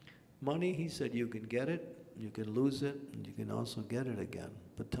 Money, he said, you can get it, you can lose it, and you can also get it again,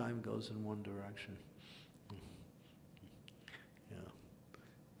 but time goes in one direction. Yeah.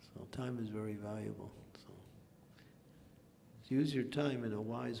 So time is very valuable. So use your time in a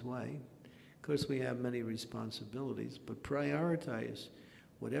wise way. Of course, we have many responsibilities, but prioritize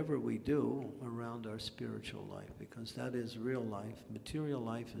whatever we do around our spiritual life, because that is real life. Material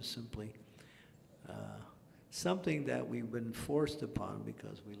life is simply something that we've been forced upon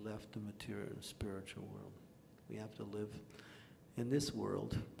because we left the material and spiritual world. We have to live in this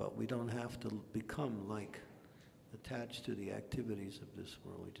world, but we don't have to become attached to the activities of this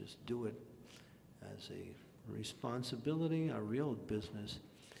world. We just do it as a responsibility. Our real business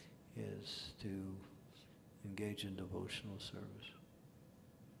is to engage in devotional service.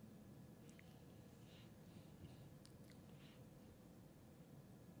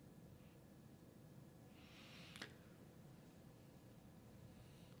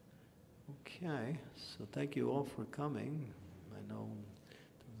 Okay, so thank you all for coming. I know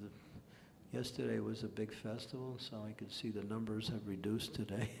yesterday was a big festival, so I could see the numbers have reduced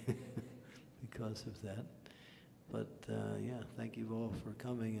today because of that. But yeah, thank you all for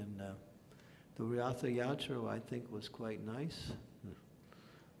coming. And the Ratha Yatra, I think, was quite nice.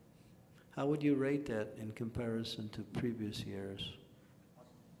 How would you rate that in comparison to previous years?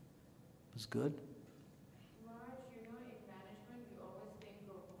 Was good?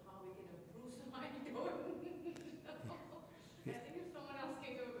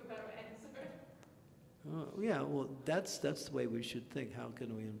 Yeah, well, that's the way we should think. How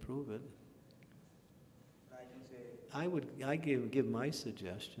can we improve it? I give my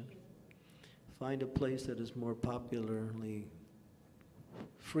suggestion. Find a place that is more popularly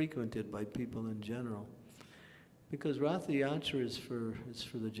frequented by people in general, because Ratha Yatra is for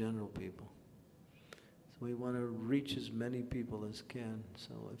the general people. So we want to reach as many people as can.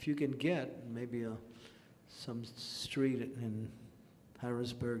 So if you can get maybe some street in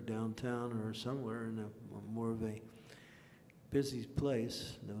Harrisburg downtown or somewhere in a more of a busy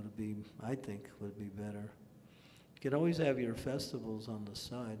place, that would be, I think, would be better. You can always have your festivals on the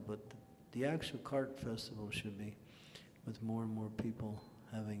side, but the actual cart festival should be with more and more people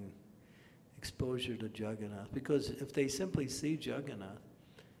having exposure to Jagannath. Because if they simply see Jagannath,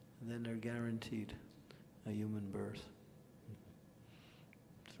 then they're guaranteed a human birth.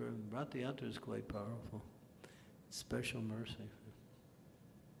 Ratha Yatra is quite powerful. Special mercy.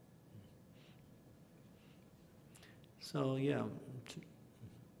 So yeah,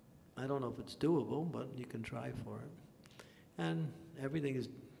 I don't know if it's doable, but you can try for it. And everything is,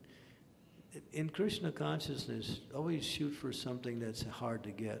 in Krishna consciousness, always shoot for something that's hard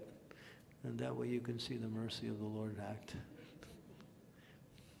to get. And that way you can see the mercy of the Lord act.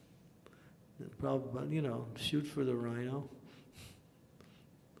 Probably, shoot for the rhino,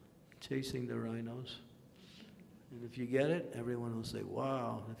 chasing the rhinos. And if you get it, everyone will say,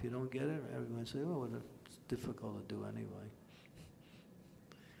 wow. If you don't get it, everyone will say, oh, it's difficult to do anyway.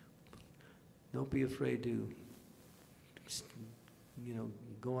 Don't be afraid to,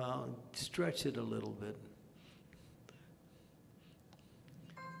 go out and stretch it a little bit.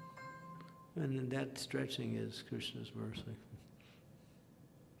 And in that stretching is Krishna's mercy.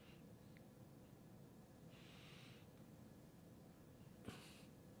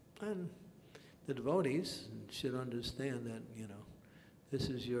 And the devotees should understand that, this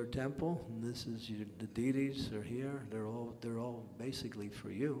is your temple, and this is the deities are here. They're all basically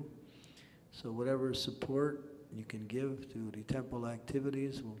for you. So whatever support you can give to the temple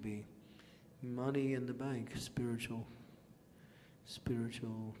activities will be money in the bank, spiritual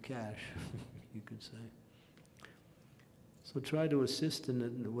cash, you could say. So try to assist in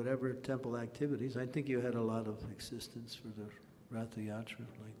whatever temple activities. I think you had a lot of assistance for the Ratha Yatra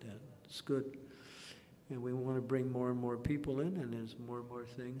like that. It's good. And we want to bring more and more people in, and there's more and more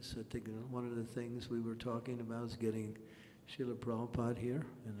things. I think one of the things we were talking about is getting Srila Prabhupada here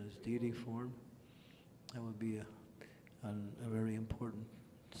in his deity form. That would be a very important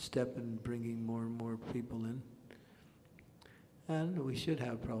step in bringing more and more people in. And we should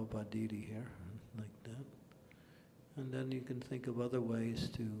have Prabhupada deity here, like that. And then you can think of other ways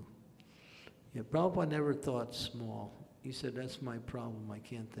to... Yeah, Prabhupada never thought small. He said, that's my problem, I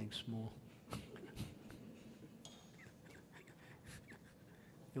can't think small.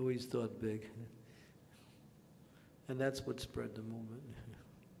 He always thought big. And that's what spread the movement.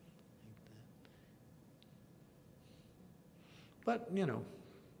 But,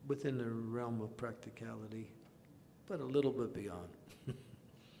 within the realm of practicality, but a little bit beyond.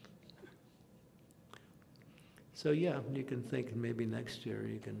 So yeah, you can think maybe next year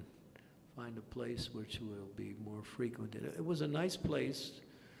you can find a place which will be more frequented. It was a nice place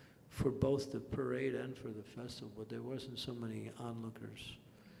for both the parade and for the festival, but there wasn't so many onlookers.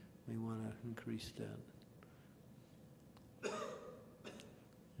 We want to increase that.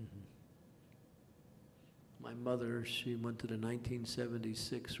 My mother, she went to the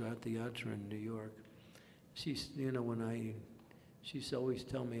 1976 Ratha Yatra in New York. She's, she's always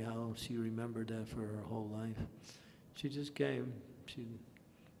tell me how she remembered that for her whole life. She just came. She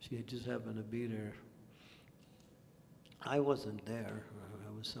had just happened to be there. I wasn't there.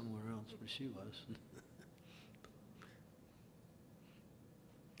 I was somewhere else, but she was.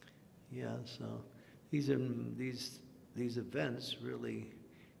 Yeah, so these events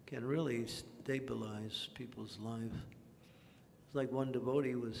can really stabilize people's lives. It's like one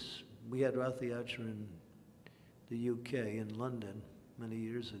devotee we had Ratha Yatra in the UK, in London, many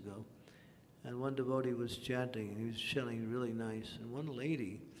years ago. And one devotee was chanting, and he was chanting really nice. And one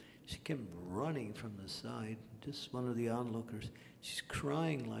lady, she came running from the side, just one of the onlookers. She's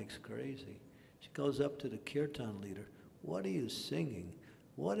crying like crazy. She goes up to the kirtan leader. What are you singing?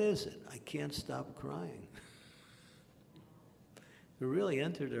 What is it? I can't stop crying. It really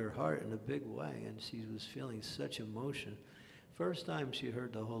entered her heart in a big way, and she was feeling such emotion. First time she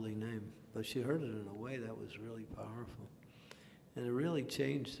heard the holy name, but she heard it in a way that was really powerful. And it really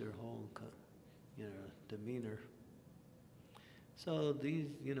changed her whole, demeanor. So these,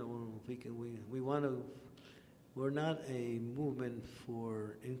 we're not a movement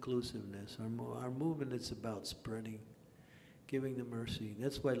for inclusiveness. Our movement is about spreading, giving the mercy.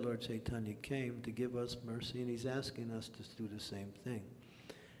 That's why Lord Chaitanya came, to give us mercy, and he's asking us to do the same thing.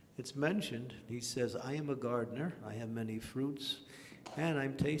 It's mentioned, he says, I am a gardener, I have many fruits, and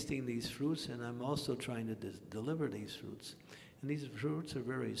I'm tasting these fruits, and I'm also trying to deliver these fruits. And these fruits are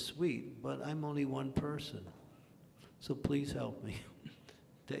very sweet, but I'm only one person. So please help me.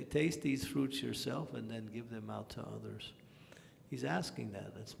 Taste these fruits yourself and then give them out to others. He's asking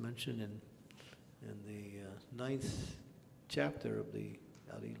that. It's mentioned in the 9th chapter of the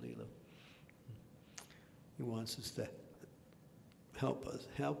Adi Leela. He wants us to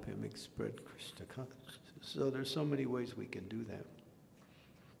help him spread Krishna consciousness. So there's so many ways we can do that.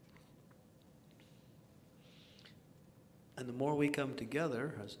 And the more we come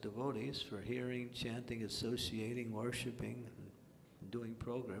together as devotees for hearing, chanting, associating, worshiping, and doing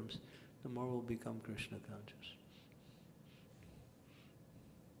programs, the more we'll become Krishna conscious.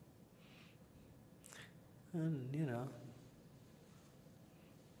 And,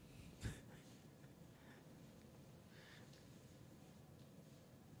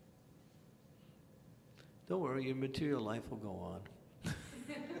 don't worry, your material life will go on.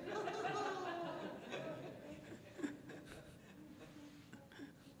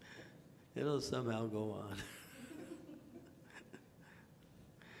 It'll somehow go on.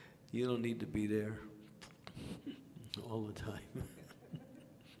 You don't need to be there all the time.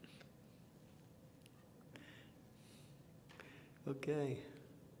 Okay.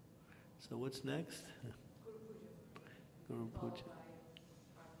 So what's next? Guru Puja.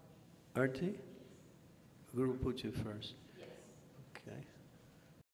 Arti? Guru Puja first. Yes. Okay.